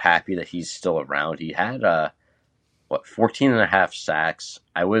 I'm happy that he's still around. He had, 14 and a half sacks.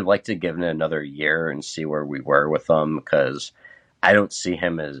 I would like to give him another year and see where we were with him, because I don't see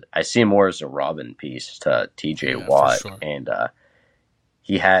him I see him more as a Robin piece to TJ Watt. Sure. And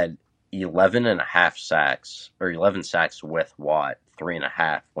he had 11 and a half sacks, or 11 sacks with Watt,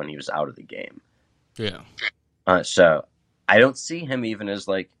 3.5 when he was out of the game. Yeah. So I don't see him even as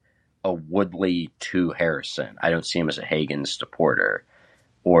like a Woodley to Harrison. I don't see him as a Higgins to Porter,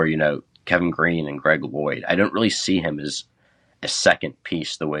 or, Kevin Green and Greg Lloyd. I don't really see him as a second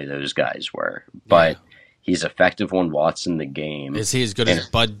piece the way those guys were. But he's effective when Watt's in the game. Is he as good as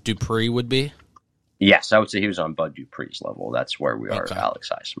Bud Dupree would be? Yes, I would say he was on Bud Dupree's level. That's where we are with Alex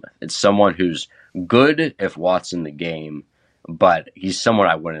Highsmith. It's someone who's good if Watt's in the game, but he's someone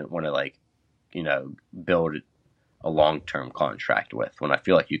I wouldn't want to, build a long-term contract with, when I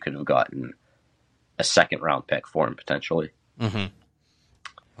feel like you could have gotten a second round pick for him potentially. Mm-hmm.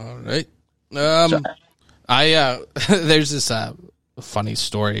 All right. There's this funny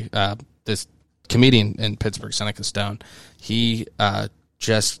story. This comedian in Pittsburgh, Seneca Stone, he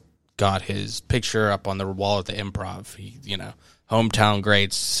just got his picture up on the wall at the Improv. He, hometown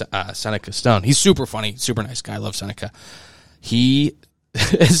great, Seneca Stone. He's super funny, super nice guy. I love Seneca. He,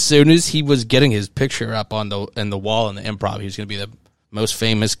 as soon as he was getting his picture up on the wall in the Improv, he was going to be the most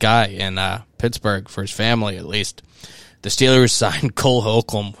famous guy in Pittsburgh for his family, at least. The Steelers signed Cole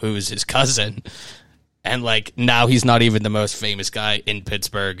Holcomb, who is his cousin, and now he's not even the most famous guy in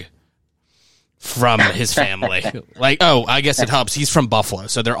Pittsburgh from his family. I guess it helps. He's from Buffalo,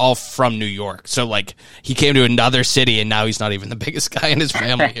 so they're all from New York. So he came to another city, and now he's not even the biggest guy in his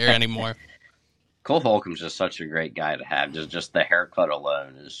family here anymore. Cole Holcomb's just such a great guy to have. Just the haircut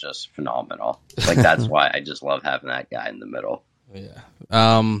alone is just phenomenal. That's why I just love having that guy in the middle. Yeah.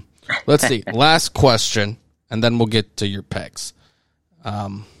 Let's see. Last question, and then we'll get to your picks.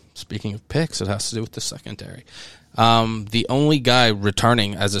 Speaking of picks, it has to do with the secondary. The only guy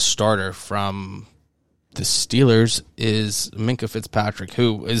returning as a starter from the Steelers is Minkah Fitzpatrick,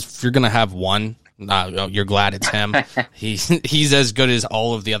 who is, if you're going to have one, you're glad it's him. He's as good as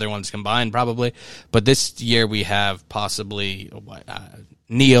all of the other ones combined, probably. But this year we have possibly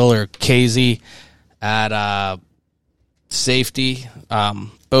Neal or Casey at safety.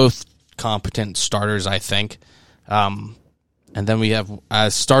 Both competent starters, I think. And then we have,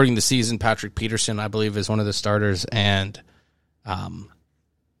 starting the season, Patrick Peterson, I believe, is one of the starters. And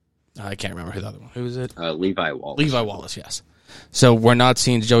I can't remember who the other one. Who is it? Levi Wallace. Levi Wallace, yes. So we're not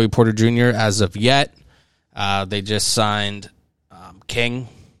seeing Joey Porter Jr. as of yet. They just signed King.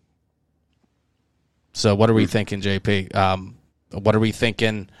 So what are we thinking, JP? What are we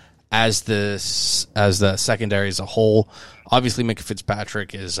thinking as the secondary as a whole? Obviously, Minkah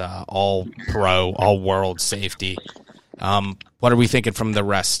Fitzpatrick is all pro, all world safety. What are we thinking from the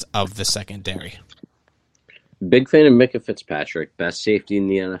rest of the secondary? Big fan of Minkah Fitzpatrick, best safety in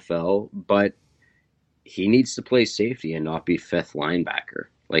the NFL, but he needs to play safety and not be fifth linebacker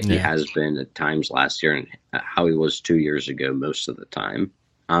he has been at times last year and how he was 2 years ago most of the time.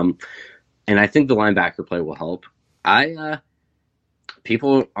 And I think the linebacker play will help.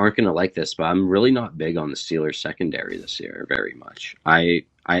 People aren't going to like this, but I'm really not big on the Steelers secondary this year very much. I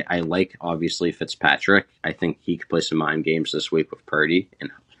like, obviously, Fitzpatrick. I think he could play some mind games this week with Purdy, and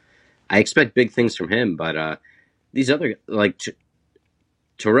I expect big things from him. But these other,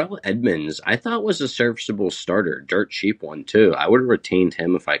 Terrell Edmonds, I thought was a serviceable starter, dirt cheap one too. I would have retained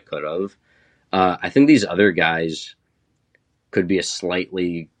him if I could have. I think these other guys could be a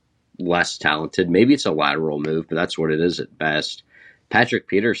slightly less talented. Maybe it's a lateral move, but that's what it is at best. Patrick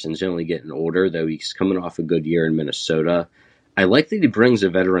Peterson's only getting older, though he's coming off a good year in Minnesota. I like that he brings a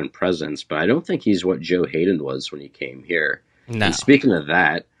veteran presence, but I don't think he's what Joe Hayden was when he came here. No. And speaking of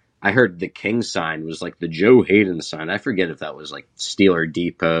that, I heard the King sign was the Joe Hayden sign. I forget if that was Steeler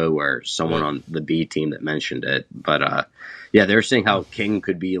Depot or someone on the B team that mentioned it. But they're saying how King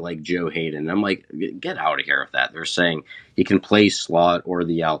could be like Joe Hayden. I'm like, get out of here with that. They're saying he can play slot or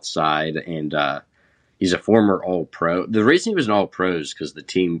the outside, and he's a former All-Pro. The reason he was an All-Pro is because the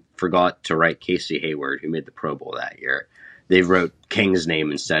team forgot to write Casey Hayward, who made the Pro Bowl that year. They wrote King's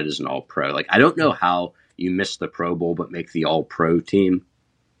name instead as an All-Pro. I don't know how you miss the Pro Bowl but make the All-Pro team.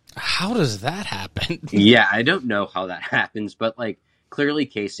 How does that happen? Yeah, I don't know how that happens, but clearly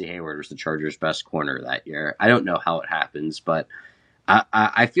Casey Hayward was the Chargers' best corner that year. I don't know how it happens, but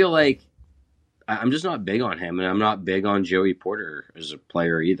I feel like I'm just not big on him, and I'm not big on Joey Porter as a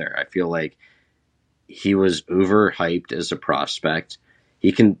player either. I feel like he was overhyped as a prospect.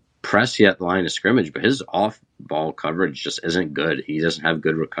 He can press you at the line of scrimmage, but his off-ball coverage just isn't good. He doesn't have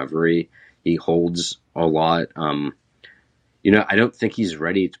good recovery. He holds a lot. I don't think he's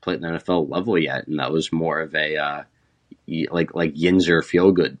ready to play at the NFL level yet, and that was more of a Yinzer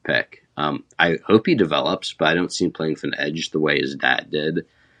feel-good pick. I hope he develops, but I don't see him playing for an edge the way his dad did.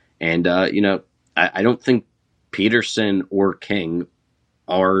 And, I don't think Peterson or King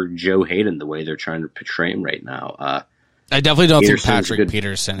are Joe Hayden the way they're trying to portray him right now. I definitely don't think Peterson's Patrick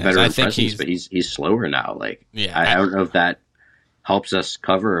Peterson is. I think he's slower now. I don't know if that helps us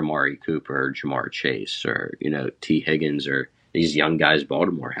cover Amari Cooper or Jamar Chase or T. Higgins or these young guys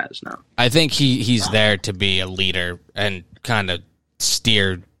Baltimore has now. I think he's there to be a leader and kind of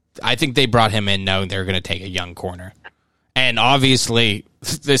steer. I think they brought him in knowing they were going to take a young corner, and obviously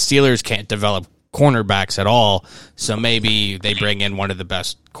the Steelers can't develop cornerbacks at all, so maybe they bring in one of the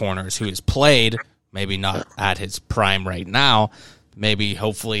best corners who has played, maybe not at his prime right now, maybe,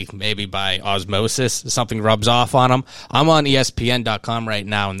 hopefully, maybe by osmosis, something rubs off on him. I'm on ESPN.com right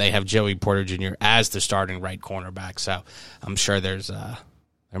now, and they have Joey Porter Jr. as the starting right cornerback. So I'm sure there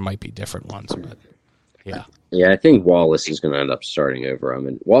might be different ones, but yeah. Yeah, I think Wallace is going to end up starting over him.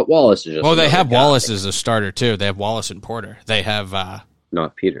 And Wallace is just. Well, they have Wallace as a starter too. They have Wallace and Porter. They have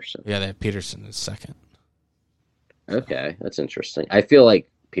not Peterson. Yeah, they have Peterson as second. Okay, that's interesting. I feel like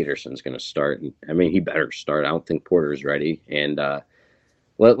Peterson's going to start. I mean, he better start. I don't think Porter's ready. And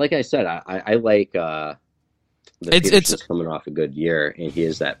like I said, I like Peterson's coming off a good year, and he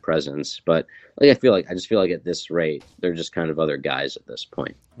is that presence. But I just feel like at this rate, they're just kind of other guys at this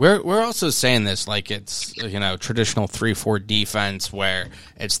point. We're also saying this like it's traditional 3-4 defense where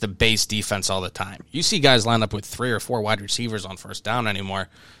it's the base defense all the time. You see guys line up with 3 or 4 wide receivers on first down anymore.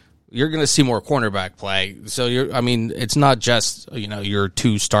 You're going to see more cornerback play. So it's not just your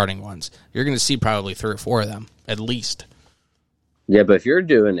 2 starting ones. You're going to see probably 3 or 4 of them at least. Yeah, but if you're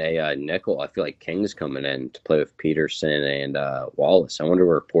doing a nickel, I feel like King's coming in to play with Peterson and Wallace. I wonder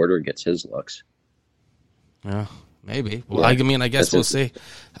where Porter gets his looks. Yeah, maybe. Well, yeah. I guess we'll see.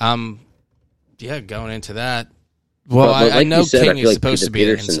 Going into that. Well, but I know King is supposed to be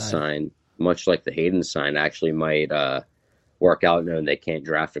Peterson inside. Sign, much like the Hayden sign, actually might work out knowing they can't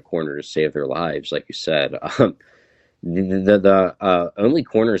draft a corner to save their lives, like you said. The only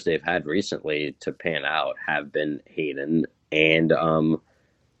corners they've had recently to pan out have been Hayden, and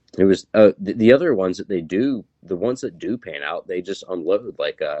it was the other ones that the ones that do pan out, they just unload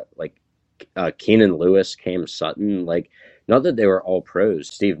like Keenan Lewis, Cam Sutton, not that they were all pros.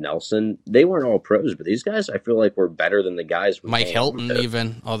 Steve Nelson, they weren't all pros, but these guys I feel like were better than the guys. Mike Hilton,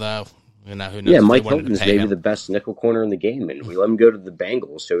 even, although. Who knows? Yeah, Mike Hilton's maybe the best nickel corner in the game, and we let him go to the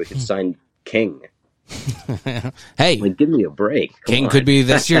Bengals so we could sign King. Hey, give me a break. King could be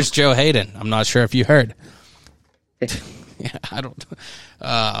this year's Joe Hayden. I'm not sure if you heard. Yeah, I don't.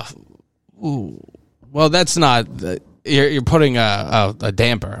 Well, that's not. You're putting a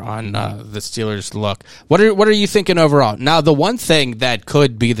damper on the Steelers' look. What are you thinking overall? Now, the one thing that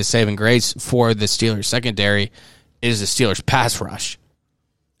could be the saving grace for the Steelers secondary is the Steelers pass rush.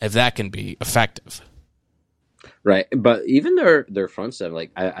 If that can be effective. Right. But even their front seven,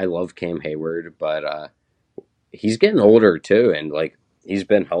 I love Cam Hayward, but he's getting older too, and he's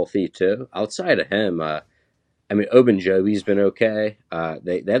been healthy too. Outside of him, Ogunjobi's been okay.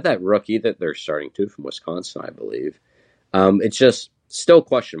 They have that rookie that they're starting to from Wisconsin, I believe. It's just still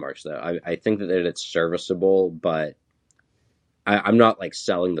question marks though. I think that it's serviceable, but I'm not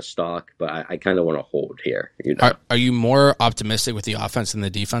selling the stock, but I kind of want to hold here. Are you more optimistic with the offense than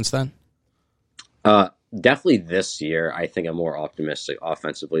the defense then? Definitely this year, I think I'm more optimistic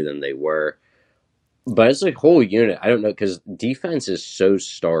offensively than they were. But as a whole unit, I don't know, because defense is so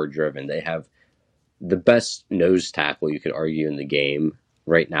star-driven. They have the best nose tackle you could argue in the game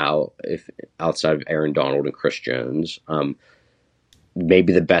right now, if outside of Aaron Donald and Chris Jones.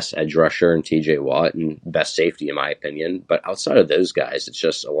 Maybe the best edge rusher in TJ Watt and best safety in my opinion. But outside of those guys, it's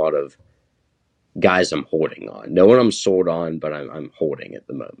just a lot of guys I'm holding on. No one I'm sold on, but I'm holding at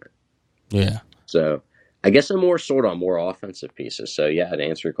the moment. Yeah. So I guess I'm more sold on more offensive pieces. So yeah, to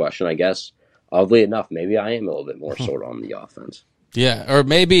answer your question, I guess oddly enough, maybe I am a little bit more sold on the offense. Yeah, or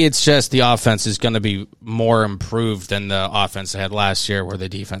maybe it's just the offense is going to be more improved than the offense they had last year, where the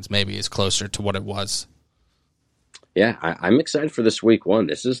defense maybe is closer to what it was. Yeah, I'm excited for this week 1.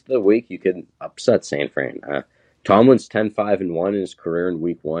 This is the week you can upset San Fran. Tomlin's 10-5-1 in his career in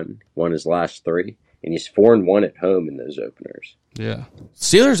week 1. Won his last 3, and he's 4-1 at home in those openers. Yeah,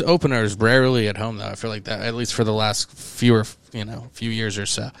 Steelers openers rarely at home though. I feel like that, at least for the last few years or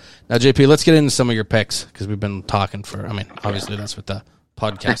so. Now, JP, let's get into some of your picks because we've been talking for. Obviously that's what the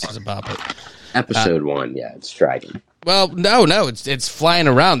podcast is about. But episode 1, yeah, it's dragging. Well, no, it's flying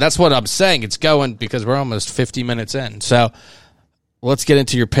around. That's what I'm saying. It's going because we're almost 50 minutes in. So let's get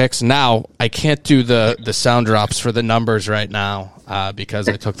into your picks. Now, I can't do the sound drops for the numbers right now because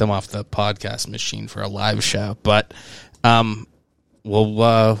I took them off the podcast machine for a live show. But I'll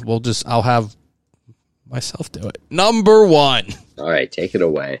have myself do it. Number 1. All right, take it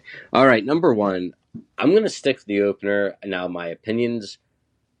away. All right, number 1. I'm going to stick with the opener. Now, my opinions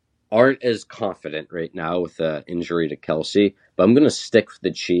aren't as confident right now with the injury to Kelsey, but I'm going to stick with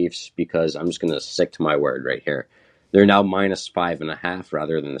the Chiefs because I'm just going to stick to my word right here. They're now -5.5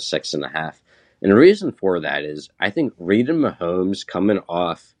 rather than the 6.5. And the reason for that is I think Reid and Mahomes coming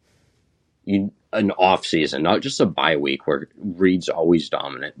off an off season, not just a bye week where Reid's always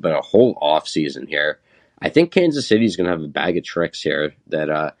dominant, but a whole off season here. I think Kansas City's going to have a bag of tricks here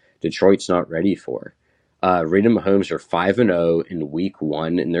that Detroit's not ready for. Reid and Mahomes are 5-0 in week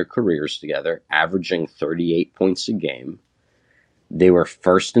 1 in their careers together, averaging 38 points a game. They were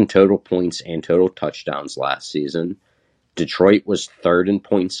first in total points and total touchdowns last season. Detroit was third in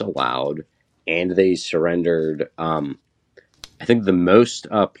points allowed, and they surrendered, I think, the most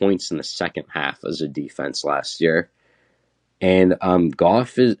points in the second half as a defense last year. And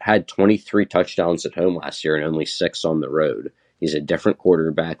Goff had 23 touchdowns at home last year and only 6 on the road. He's a different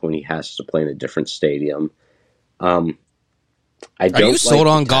quarterback when he has to play in a different stadium. Are you sold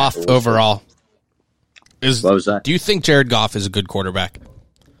on Goff overall? What was that? Do you think Jared Goff is a good quarterback?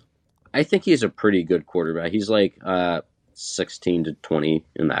 I think he's a pretty good quarterback. He's like 16 to 20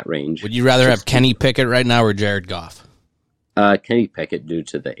 in that range. Would you rather have Kenny Pickett right now or Jared Goff? Kenny Pickett due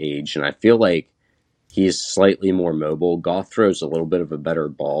to the age, and I feel like he's slightly more mobile. Goff throws a little bit of a better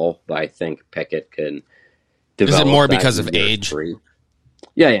ball, but I think Pickett can develop. Is it more that because in of year age? 3.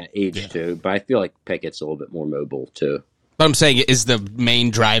 Yeah, age too. But I feel like Pickett's a little bit more mobile too. But I'm saying, is the main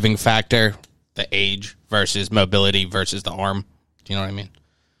driving factor the age versus mobility versus the arm? Do you know what I mean?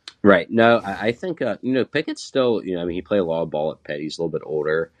 Right. No, I think Pickett's still, he played a lot of ball at Pitt. He's a little bit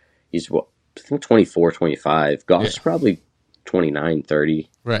older. He's I think 24, 25. Goff's probably 29, 30.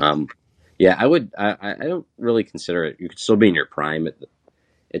 Right. Yeah, I don't really consider it. You could still be in your prime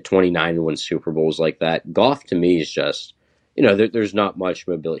at 29 and win Super Bowls like that. Goff to me is just, there's not much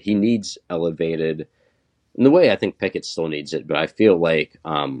mobility. He needs elevated in the way I think Pickett still needs it, but I feel like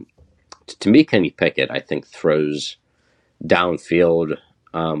to me, Kenny Pickett, I think, throws downfield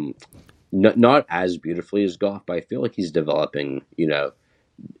not as beautifully as Goff, but I feel like he's developing,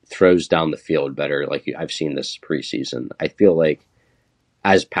 throws down the field better. Like I've seen this preseason. I feel like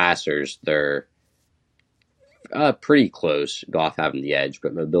as passers, they're pretty close. Goff having the edge,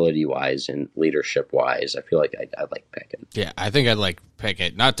 but mobility-wise and leadership-wise, I feel like I like Pickett. Yeah, I think I'd like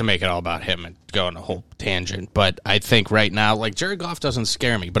Pickett. Not to make it all about him and go on a whole tangent, but I think right now, like, Jared Goff doesn't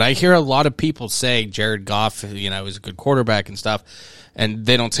scare me. But I hear a lot of people say Jared Goff, is a good quarterback and stuff, and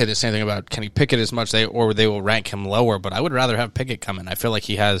they don't say the same thing about Kenny Pickett as much, or they will rank him lower. But I would rather have Pickett come in. I feel like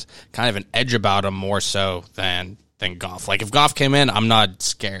he has kind of an edge about him more so than Goff. Like, if Goff came in, I'm not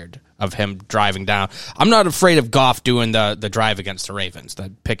scared of him driving down. I'm not afraid of Goff doing the drive against the Ravens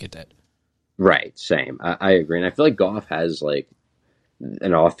that Pickett did. Right, same. I agree. And I feel like Goff has, like,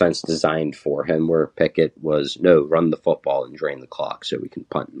 an offense designed for him where Pickett was, no, run the football and drain the clock so we can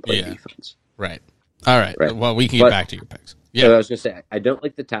punt and play defense. Right. All right. Well, we can get back to your picks. Yeah. So I was going to say, I don't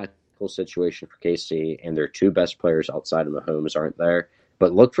like the tackle situation for KC, and their 2 best players outside of Mahomes aren't there.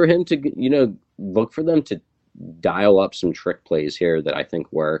 But look for him to, look for them to dial up some trick plays here that I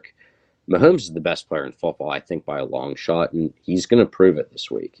think work. Mahomes is the best player in football, I think, by a long shot, and he's going to prove it this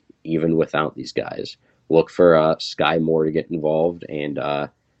week, even without these guys. Look for Sky Moore to get involved and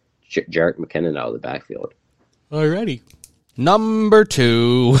Jerick McKinnon out of the backfield. Alrighty. Number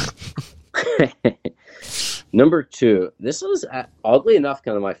 2. Number 2. This is, oddly enough,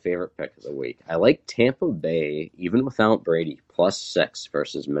 kind of my favorite pick of the week. I like Tampa Bay, even without Brady, +6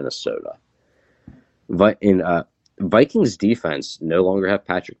 versus Minnesota. Vikings defense no longer have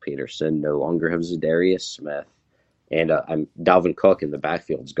Patrick Peterson, no longer have Zadarius Smith, and Dalvin Cook in the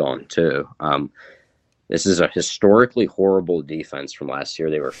backfield's gone too. This is a historically horrible defense from last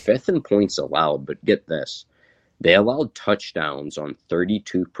year. They were 5th in points allowed, but get this. They allowed touchdowns on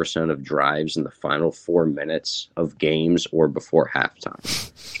 32% of drives in the final 4 minutes of games or before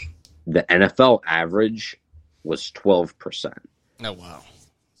halftime. The NFL average was 12%. Oh, wow.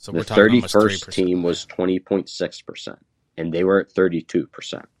 So the 31st team was 20.6%, and they were at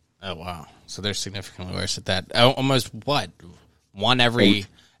 32%. Oh, wow. So they're significantly worse at that. Almost what? One every...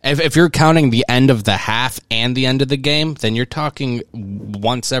 If you're counting the end of the half and the end of the game, then you're talking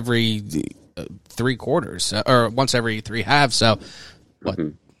once every 3 quarters, or once every 3 halves. So, what,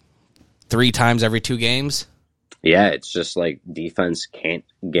 3 times every 2 games? Yeah, it's just like defense can't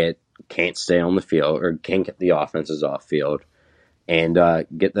stay on the field, or can't get the offenses off field. And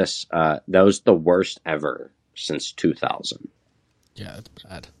get this, that was the worst ever since 2000. Yeah, that's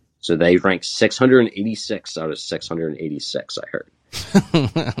bad. So they ranked 686 out of 686, I heard.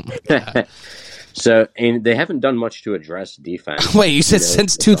 So, and they haven't done much to address defense. Wait, you said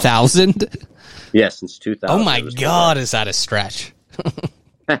since 2000? Yeah, since 2000. Oh my God, is that a stretch?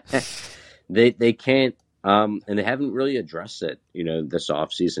 They can't, and they haven't really addressed it, this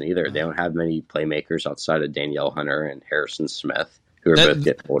offseason either. They don't have many playmakers outside of Danielle Hunter and Harrison Smith, who are both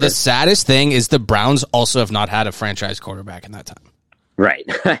getting older. The saddest thing is the Browns also have not had a franchise quarterback in that time. Right.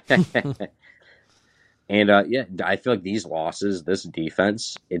 And, I feel like these losses, this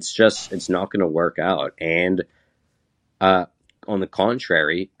defense, it's not going to work out. And on the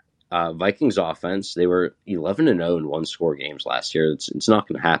contrary, Vikings offense, they were 11-0 in 1-score games last year. It's not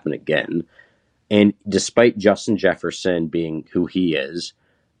going to happen again. And despite Justin Jefferson being who he is,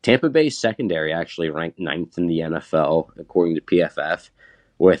 Tampa Bay's secondary actually ranked 9th in the NFL, according to PFF,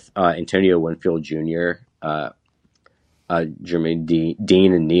 with Antonio Winfield Jr., Jermaine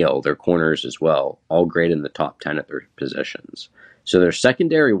Dean, and Neal, their corners as well, all great in the top 10 at their positions. So their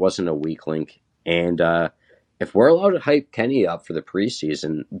secondary wasn't a weak link. And if we're allowed to hype Kenny up for the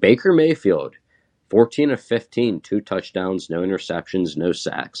preseason, Baker Mayfield, 14 of 15, 2 touchdowns, no interceptions, no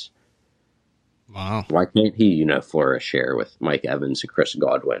sacks. Wow. Why can't he, flourish here with Mike Evans and Chris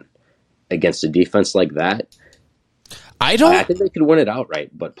Godwin against a defense like that? I think they could win it outright,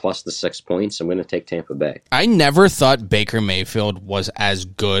 but plus the 6 points, I'm going to take Tampa Bay. I never thought Baker Mayfield was as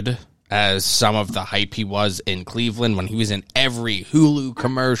good as some of the hype he was in Cleveland when he was in every Hulu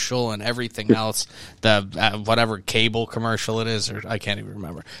commercial and everything else, the whatever cable commercial it is, or I can't even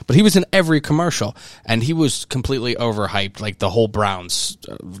remember. But he was in every commercial, and he was completely overhyped, like the whole Browns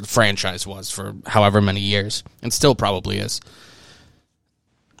franchise was for however many years, and still probably is.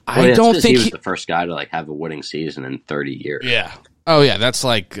 I don't think he was the first guy to have a winning season in 30 years. Yeah. Oh, yeah. That's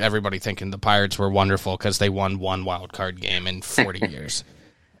like everybody thinking the Pirates were wonderful because they won one wild card game in 40 years.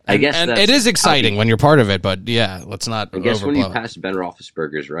 I guess it is exciting when you're part of it, but yeah, let's not. I guess when overblow you pass Ben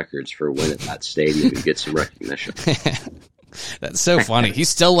Roethlisberger's records for a win at that stadium, you get some recognition. That's so funny. He's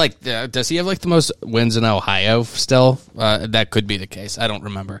still does he have the most wins in Ohio still? That could be the case. I don't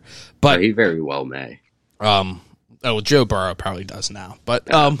remember, but no, he very well may. Joe Burrow probably does now,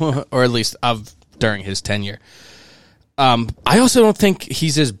 but or at least during his tenure. I also don't think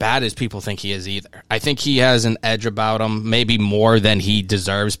he's as bad as people think he is either. I think he has an edge about him, maybe more than he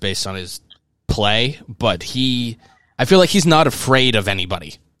deserves based on his play, but I feel like he's not afraid of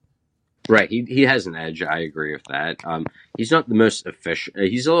anybody. Right, he has an edge. I agree with that. He's not the most efficient.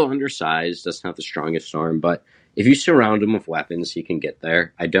 He's a little undersized, doesn't have the strongest arm, but if you surround him with weapons, he can get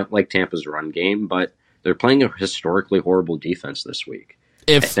there. I don't like Tampa's run game, but they're playing a historically horrible defense this week.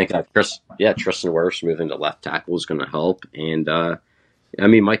 I think Tristan Wirfs moving to left tackle is going to help. And,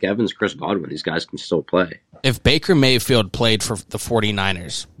 Mike Evans, Chris Godwin, these guys can still play. If Baker Mayfield played for the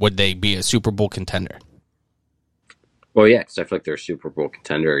 49ers, would they be a Super Bowl contender? Well, yeah, because I feel like they're a Super Bowl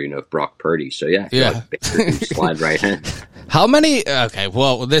contender, with Brock Purdy. So, yeah, Baker can slide right in. How many? Okay,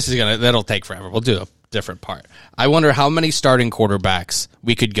 well, that'll take forever. We'll do a different part. I wonder how many starting quarterbacks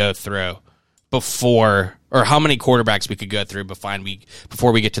we could go through before, or how many quarterbacks we could go through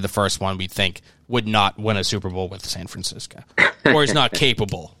before we get to the first one we think would not win a Super Bowl with San Francisco, or is not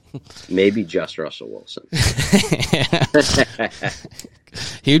capable. Maybe just Russell Wilson.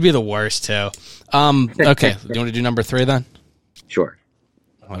 He would be the worst too. Okay, do you want to do number 3 then? Sure.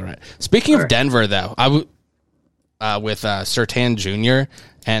 All right. Speaking of Denver, though, with Surtain Jr.,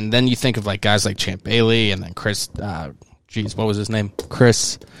 and then you think of guys like Champ Bailey, and then Chris. What was his name?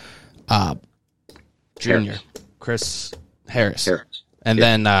 Chris. Junior, Chris Harris. And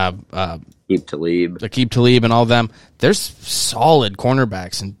then Aqib Talib and all them. There's solid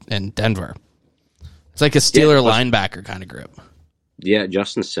cornerbacks in Denver. It's like a Steeler linebacker kind of group. Yeah,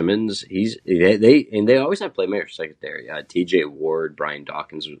 Justin Simmons. They always have playmakers secondary. T.J. Ward, Brian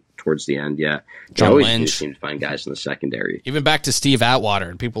Dawkins towards the end. Yeah, John always Lynch. Seem to find guys in the secondary. Even back to Steve Atwater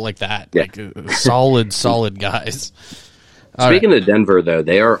and people like that. Yeah. Solid guys. Speaking of Denver, though,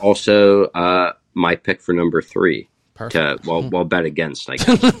 they are also my pick for number 3. Perfect. Well, bet against, I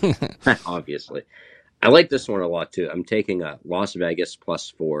guess. Obviously. I like this one a lot, too. I'm taking Las Vegas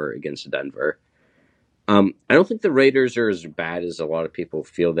 +4 against Denver. I don't think the Raiders are as bad as a lot of people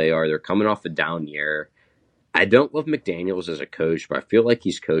feel they are. They're coming off a down year. I don't love McDaniels as a coach, but I feel like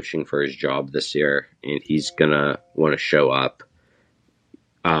he's coaching for his job this year, and he's going to want to show up.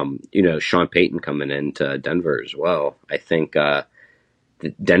 Sean Payton coming into Denver as well. I think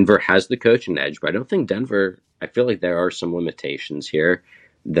Denver has the coaching edge, but I don't think Denver, I feel like there are some limitations here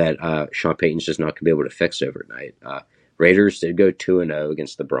that Sean Payton's just not going to be able to fix overnight. Raiders did go 2-0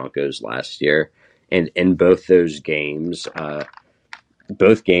 against the Broncos last year, and in both those games,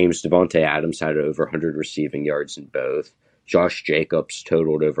 Devontae Adams had over 100 receiving yards in both. Josh Jacobs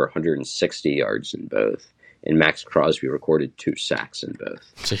totaled over 160 yards in both. And Max Crosby recorded 2 sacks in both.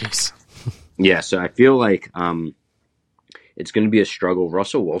 Jeez. Yeah, so I feel like it's going to be a struggle.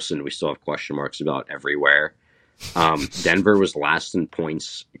 Russell Wilson, we still have question marks about everywhere. Denver was last in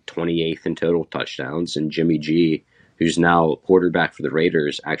points, 28th in total touchdowns, and Jimmy G, who's now quarterback for the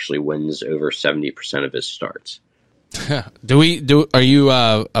Raiders, actually wins over 70% of his starts. Are you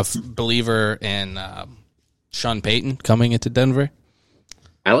a believer in Sean Payton coming into Denver?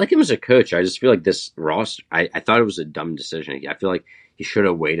 I like him as a coach. I just feel like this roster, I thought it was a dumb decision. I feel like he should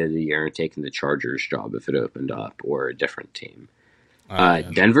have waited a year and taken the Chargers job if it opened up, or a different team.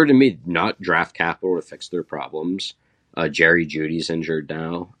 Denver, to me, not draft capital to fix their problems. Jerry Judy's injured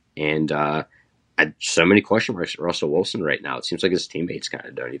now, and so many question marks for Russell Wilson right now. It seems like his teammates kind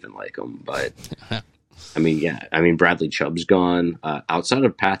of don't even like him. But I mean, Bradley Chubb's gone. Outside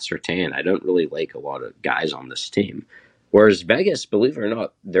of Pat Surtain, I don't really like a lot of guys on this team. Whereas Vegas, believe it or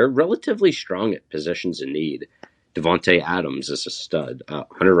not, they're relatively strong at positions in need. Devontae Adams is a stud.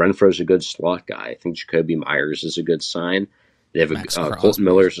 Hunter Renfro's a good slot guy. I think Jacoby Myers is a good sign. They have Colton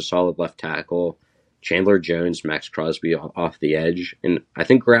Miller is a solid left tackle. Chandler Jones, Max Crosby off the edge. And I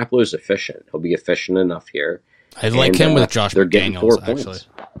think Garoppolo's efficient. He'll be efficient enough here. I like him with Josh McDaniels, actually.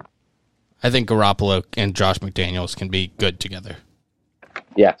 I think Garoppolo and Josh McDaniels can be good together.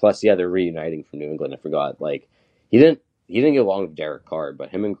 Yeah, plus, they're reuniting from New England. I forgot. Like, he didn't get along with Derek Carr, but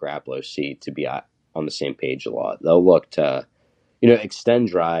him and Garoppolo seem to be on the same page a lot. They'll look to, extend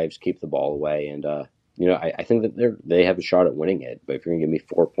drives, keep the ball away, and I think that they have a shot at winning it. But if you're going to give me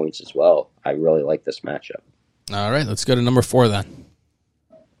 4 points as well, I really like this matchup. All right, let's go to number 4 then.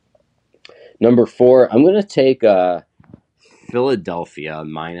 Number 4, I'm going to take Philadelphia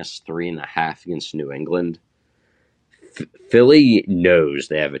 -3.5 against New England. Philly knows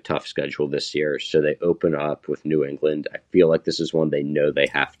they have a tough schedule this year, so they open up with New England. I feel like this is one they know they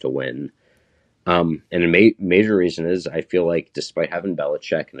have to win. And a major reason is I feel like despite having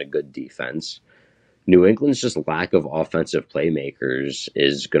Belichick and a good defense, New England's just lack of offensive playmakers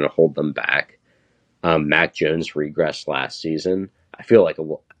is going to hold them back. Mac Jones regressed last season. I feel like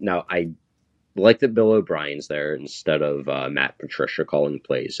now I like that Bill O'Brien's there instead of Matt Patricia calling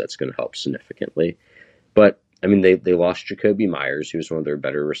plays. That's going to help significantly. But I mean, they lost Jacoby Myers, who was one of their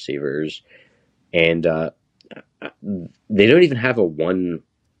better receivers, and they don't even have a 1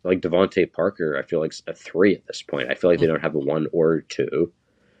 like Devontae Parker. I feel like a 3 at this point. I feel like they don't have a 1 or 2.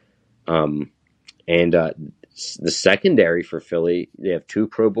 And the secondary for Philly, they have 2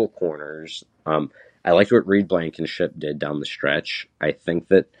 Pro Bowl corners. I liked what Reed Blankenship did down the stretch. I think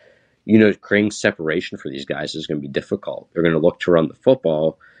that, creating separation for these guys is going to be difficult. They're going to look to run the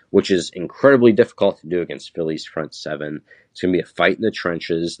football, which is incredibly difficult to do against Philly's front 7. It's going to be a fight in the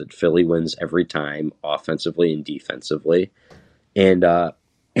trenches that Philly wins every time, offensively and defensively. And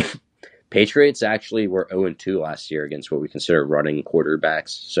Patriots actually were 0-2 last year against what we consider running quarterbacks.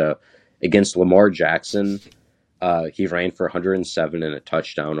 So against Lamar Jackson, he ran for 107 and a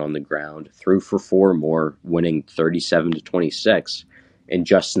touchdown on the ground, threw for 4 more, winning 37-26. And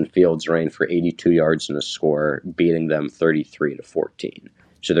Justin Fields ran for 82 yards and a score, beating them 33-14.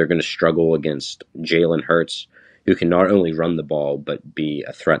 So they're going to struggle against Jalen Hurts, who can not only run the ball, but be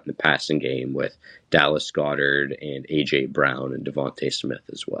a threat in the passing game with Dallas Goedert and A.J. Brown and Devontae Smith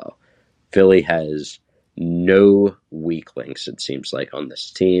as well. Philly has no weak links, it seems like, on this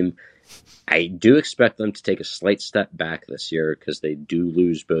team. I do expect them to take a slight step back this year because they do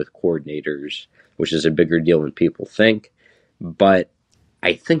lose both coordinators, which is a bigger deal than people think. But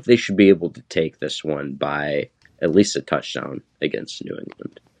I think they should be able to take this one by at least a touchdown against New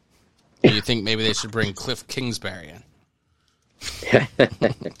England. Do you think maybe they should bring Cliff Kingsbury in?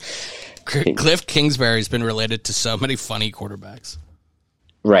 Cliff Kingsbury's been related to so many funny quarterbacks.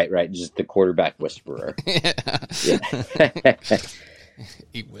 Right. Just the quarterback whisperer. Yeah.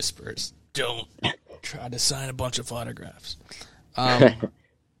 He whispers, "Don't try to sign a bunch of autographs."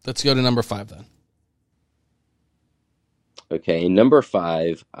 Let's go to number 5 then. Okay, number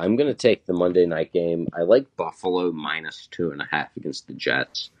 5, I'm going to take the Monday night game. I like Buffalo -2.5 against the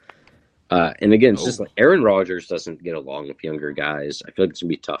Jets. And again, it's just like Aaron Rodgers doesn't get along with younger guys. I feel like it's going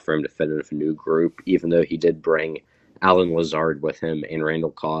to be tough for him to fit in with a new group, even though he did bring Alan Lazard with him and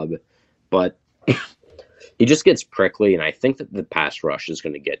Randall Cobb. But he just gets prickly, and I think that the pass rush is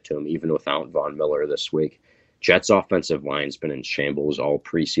going to get to him, even without Von Miller this week. Jets' offensive line's been in shambles all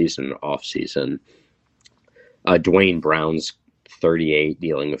preseason and offseason. Dwayne Brown's 38,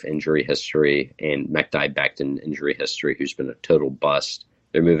 dealing with injury history, and Mekhi Becton injury history, who's been a total bust.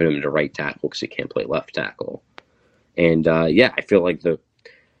 They're moving him to right tackle because he can't play left tackle. And, I feel like the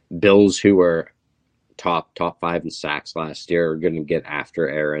Bills, who were top 5 in sacks last year, are going to get after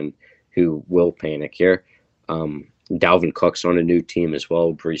Aaron, who will panic here. Dalvin Cook's on a new team as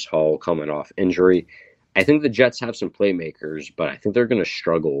well. Breece Hall coming off injury. I think the Jets have some playmakers, but I think they're going to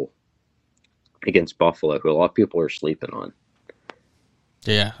struggle against Buffalo, who a lot of people are sleeping on.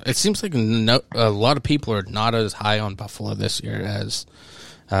 Yeah, it seems like a lot of people are not as high on Buffalo this year as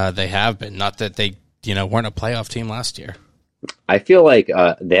they have been. Not that they weren't a playoff team last year. I feel like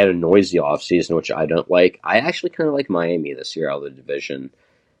they had a noisy offseason, which I don't like. I actually kind of like Miami this year out of the division,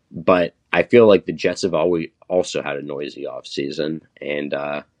 but I feel like the Jets have always also had a noisy offseason. And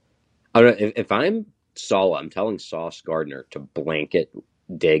I don't know, if I'm I'm telling Sauce Gardner to blanket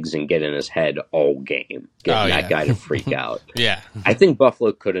Diggs and get in his head all game. Get that guy to freak out. Yeah. I think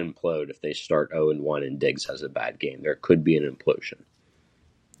Buffalo could implode if they start 0-1 and Diggs has a bad game. There could be an implosion.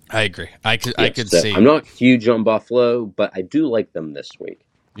 I agree. I could see. I'm not huge on Buffalo, but I do like them this week.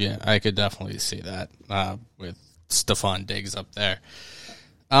 Yeah, I could definitely see that with Stephon Diggs up there.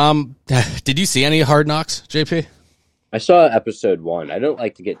 Did you see any Hard Knocks, JP? I saw episode 1. I don't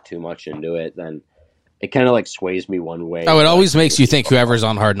like to get too much into it. Then it kind of like sways me one way. Oh, it always makes you think whoever's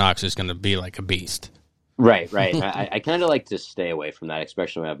on Hard Knocks is going to be like a beast. Right. I kind of like to stay away from that,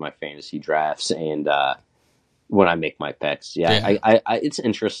 especially when I have my fantasy drafts and when I make my picks. Yeah. I it's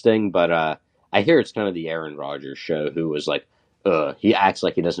interesting, but I hear it's kind of the Aaron Rodgers show, who was like, he acts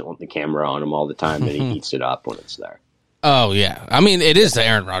like he doesn't want the camera on him all the time, and he eats it up when it's there. Oh, yeah. I mean, it is the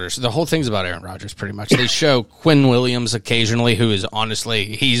Aaron Rodgers. The whole thing's about Aaron Rodgers, pretty much. They show Quinn Williams occasionally, who is honestly,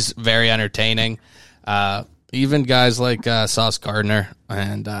 he's very entertaining. Even guys like Sauce Gardner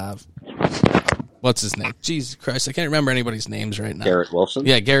and what's his name? Jesus Christ, I can't remember anybody's names right now. Garrett Wilson?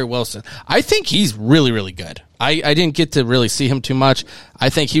 Yeah, Garrett Wilson. I think he's really, really good. I didn't get to really see him too much.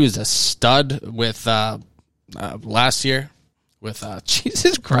 I think he was a stud with last year with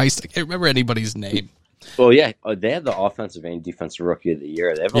Jesus Christ, I can't remember anybody's name. Well, yeah, they have the offensive and defensive rookie of the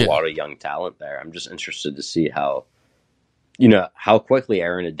year. They have a lot of young talent there. I'm just interested to see how quickly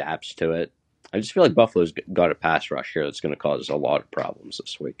Aaron adapts to it. I just feel like Buffalo's got a pass rush here that's going to cause a lot of problems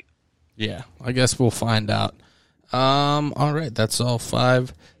this week. Yeah, I guess we'll find out. All right, that's all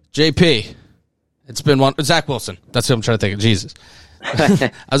 5. JP, it's been one. Zach Wilson. That's what I'm trying to think of. Jesus.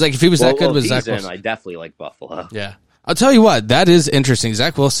 I was like, if he was that good, was Zach Wilson? I definitely like Buffalo. Yeah. I'll tell you what, that is interesting.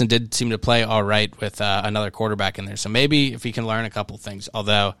 Zach Wilson did seem to play all right with another quarterback in there. So maybe if he can learn a couple things,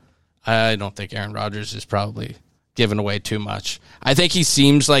 although I don't think Aaron Rodgers is probably giving away too much. I think he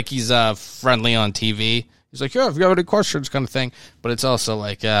seems like he's friendly on TV. He's like, yeah, if you have any questions kind of thing. But it's also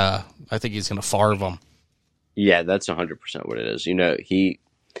like, I think he's going to farve them. Yeah, that's 100% what it is.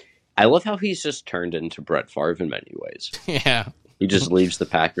 I love how he's just turned into Brett Favre in many ways. Yeah. He just leaves the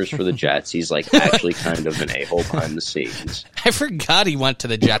Packers for the Jets. He's like actually kind of an a-hole behind the scenes. I forgot he went to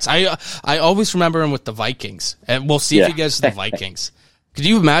the Jets. I always remember him with the Vikings. And we'll see if he goes to the Vikings. Could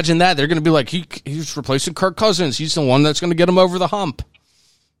you imagine that? They're going to be like, he's replacing Kirk Cousins. He's the one that's going to get him over the hump.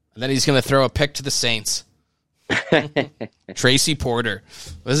 And then he's going to throw a pick to the Saints. Tracy Porter.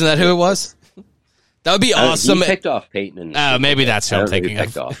 Wasn't that who it was? That would be awesome. He picked off Peyton. Maybe that's who I'm thinking of.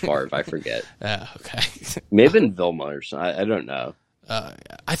 Picked off Favre. I forget. Okay. Maybe in Vilma or something. I don't know.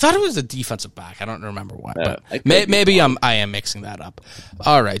 I thought it was a defensive back. I don't remember what. But maybe I am mixing that up.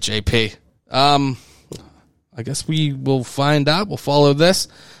 All right, JP. I guess we will find out. We'll follow this.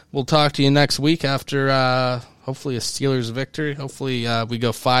 We'll talk to you next week after hopefully a Steelers victory. Hopefully we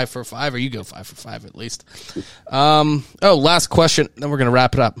go 5 for 5, or you go 5 for 5 at least. Last question, then we're going to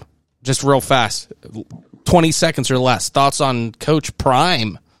wrap it up. Just real fast, 20 seconds or less. Thoughts on Coach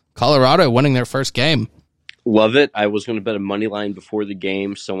Prime, Colorado winning their first game? Love it. I was going to bet a money line before the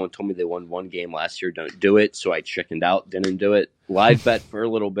game. Someone told me they won one game last year. Don't do it. So I chickened out, didn't do it. Live bet for a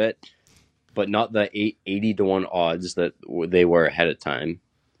little bit, but not the 80-1 odds that they were ahead of time.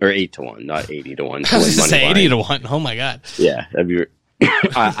 Or 8-1, not 80-1. I was going to say 80-1. Oh, my God. Yeah.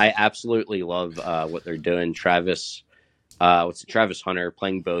 I absolutely love what they're doing. Travis Hunter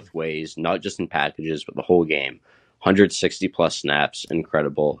playing both ways, not just in packages, but the whole game. 160-plus snaps.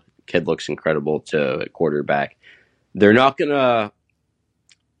 Incredible. Kid looks incredible to quarterback. They're not going to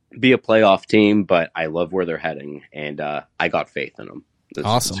be a playoff team, but I love where they're heading, and I got faith in them.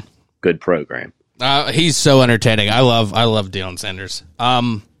 Awesome. It's a good program. He's so entertaining. I love Deion Sanders.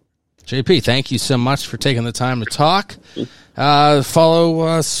 JP, thank you so much for taking the time to talk.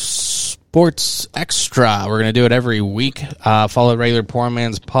 Follow Sports Extra. We're going to do it every week. Follow Regular Poor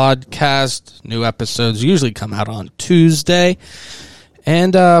Man's Podcast. New episodes usually come out on Tuesday.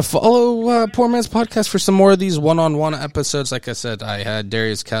 And follow Poor Man's Podcast for some more of these one-on-one episodes. Like I said, I had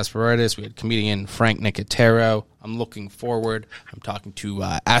Darius Kasparidis. We had comedian Frank Nicotero. I'm looking forward. I'm talking to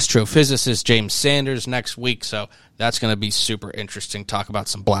astrophysicist James Sanders next week, so that's going to be super interesting. Talk about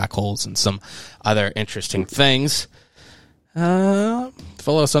some black holes and some other interesting things. Follow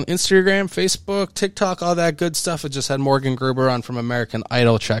us on Instagram, Facebook, TikTok, all that good stuff. I just had Morgan Gruber on from American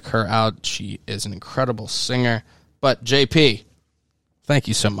Idol. Check her out. She is an incredible singer. But JP, thank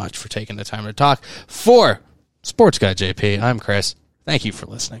you so much for taking the time to talk. For Sports Guy JP, I'm Chris. Thank you for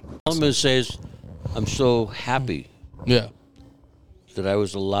listening. All I'm going to say is I'm so happy that I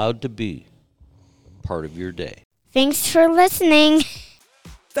was allowed to be part of your day. Thanks for listening.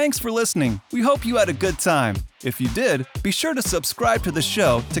 Thanks for listening. We hope you had a good time. If you did, be sure to subscribe to the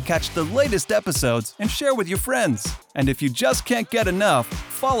show to catch the latest episodes and share with your friends. And if you just can't get enough,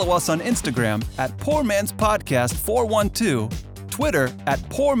 follow us on Instagram at Poor Man's Podcast 412, Twitter at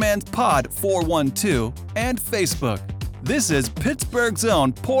Poor Man's Pod 412, and Facebook. This is Pittsburgh's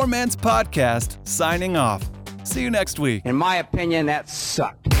own Poor Man's Podcast signing off. See you next week. In my opinion, that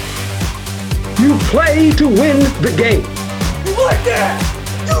sucked. You play to win the game. You like that?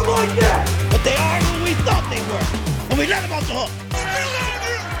 You like that? But they are who we thought they were, and we let them off the hook.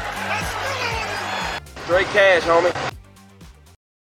 Straight cash, homie.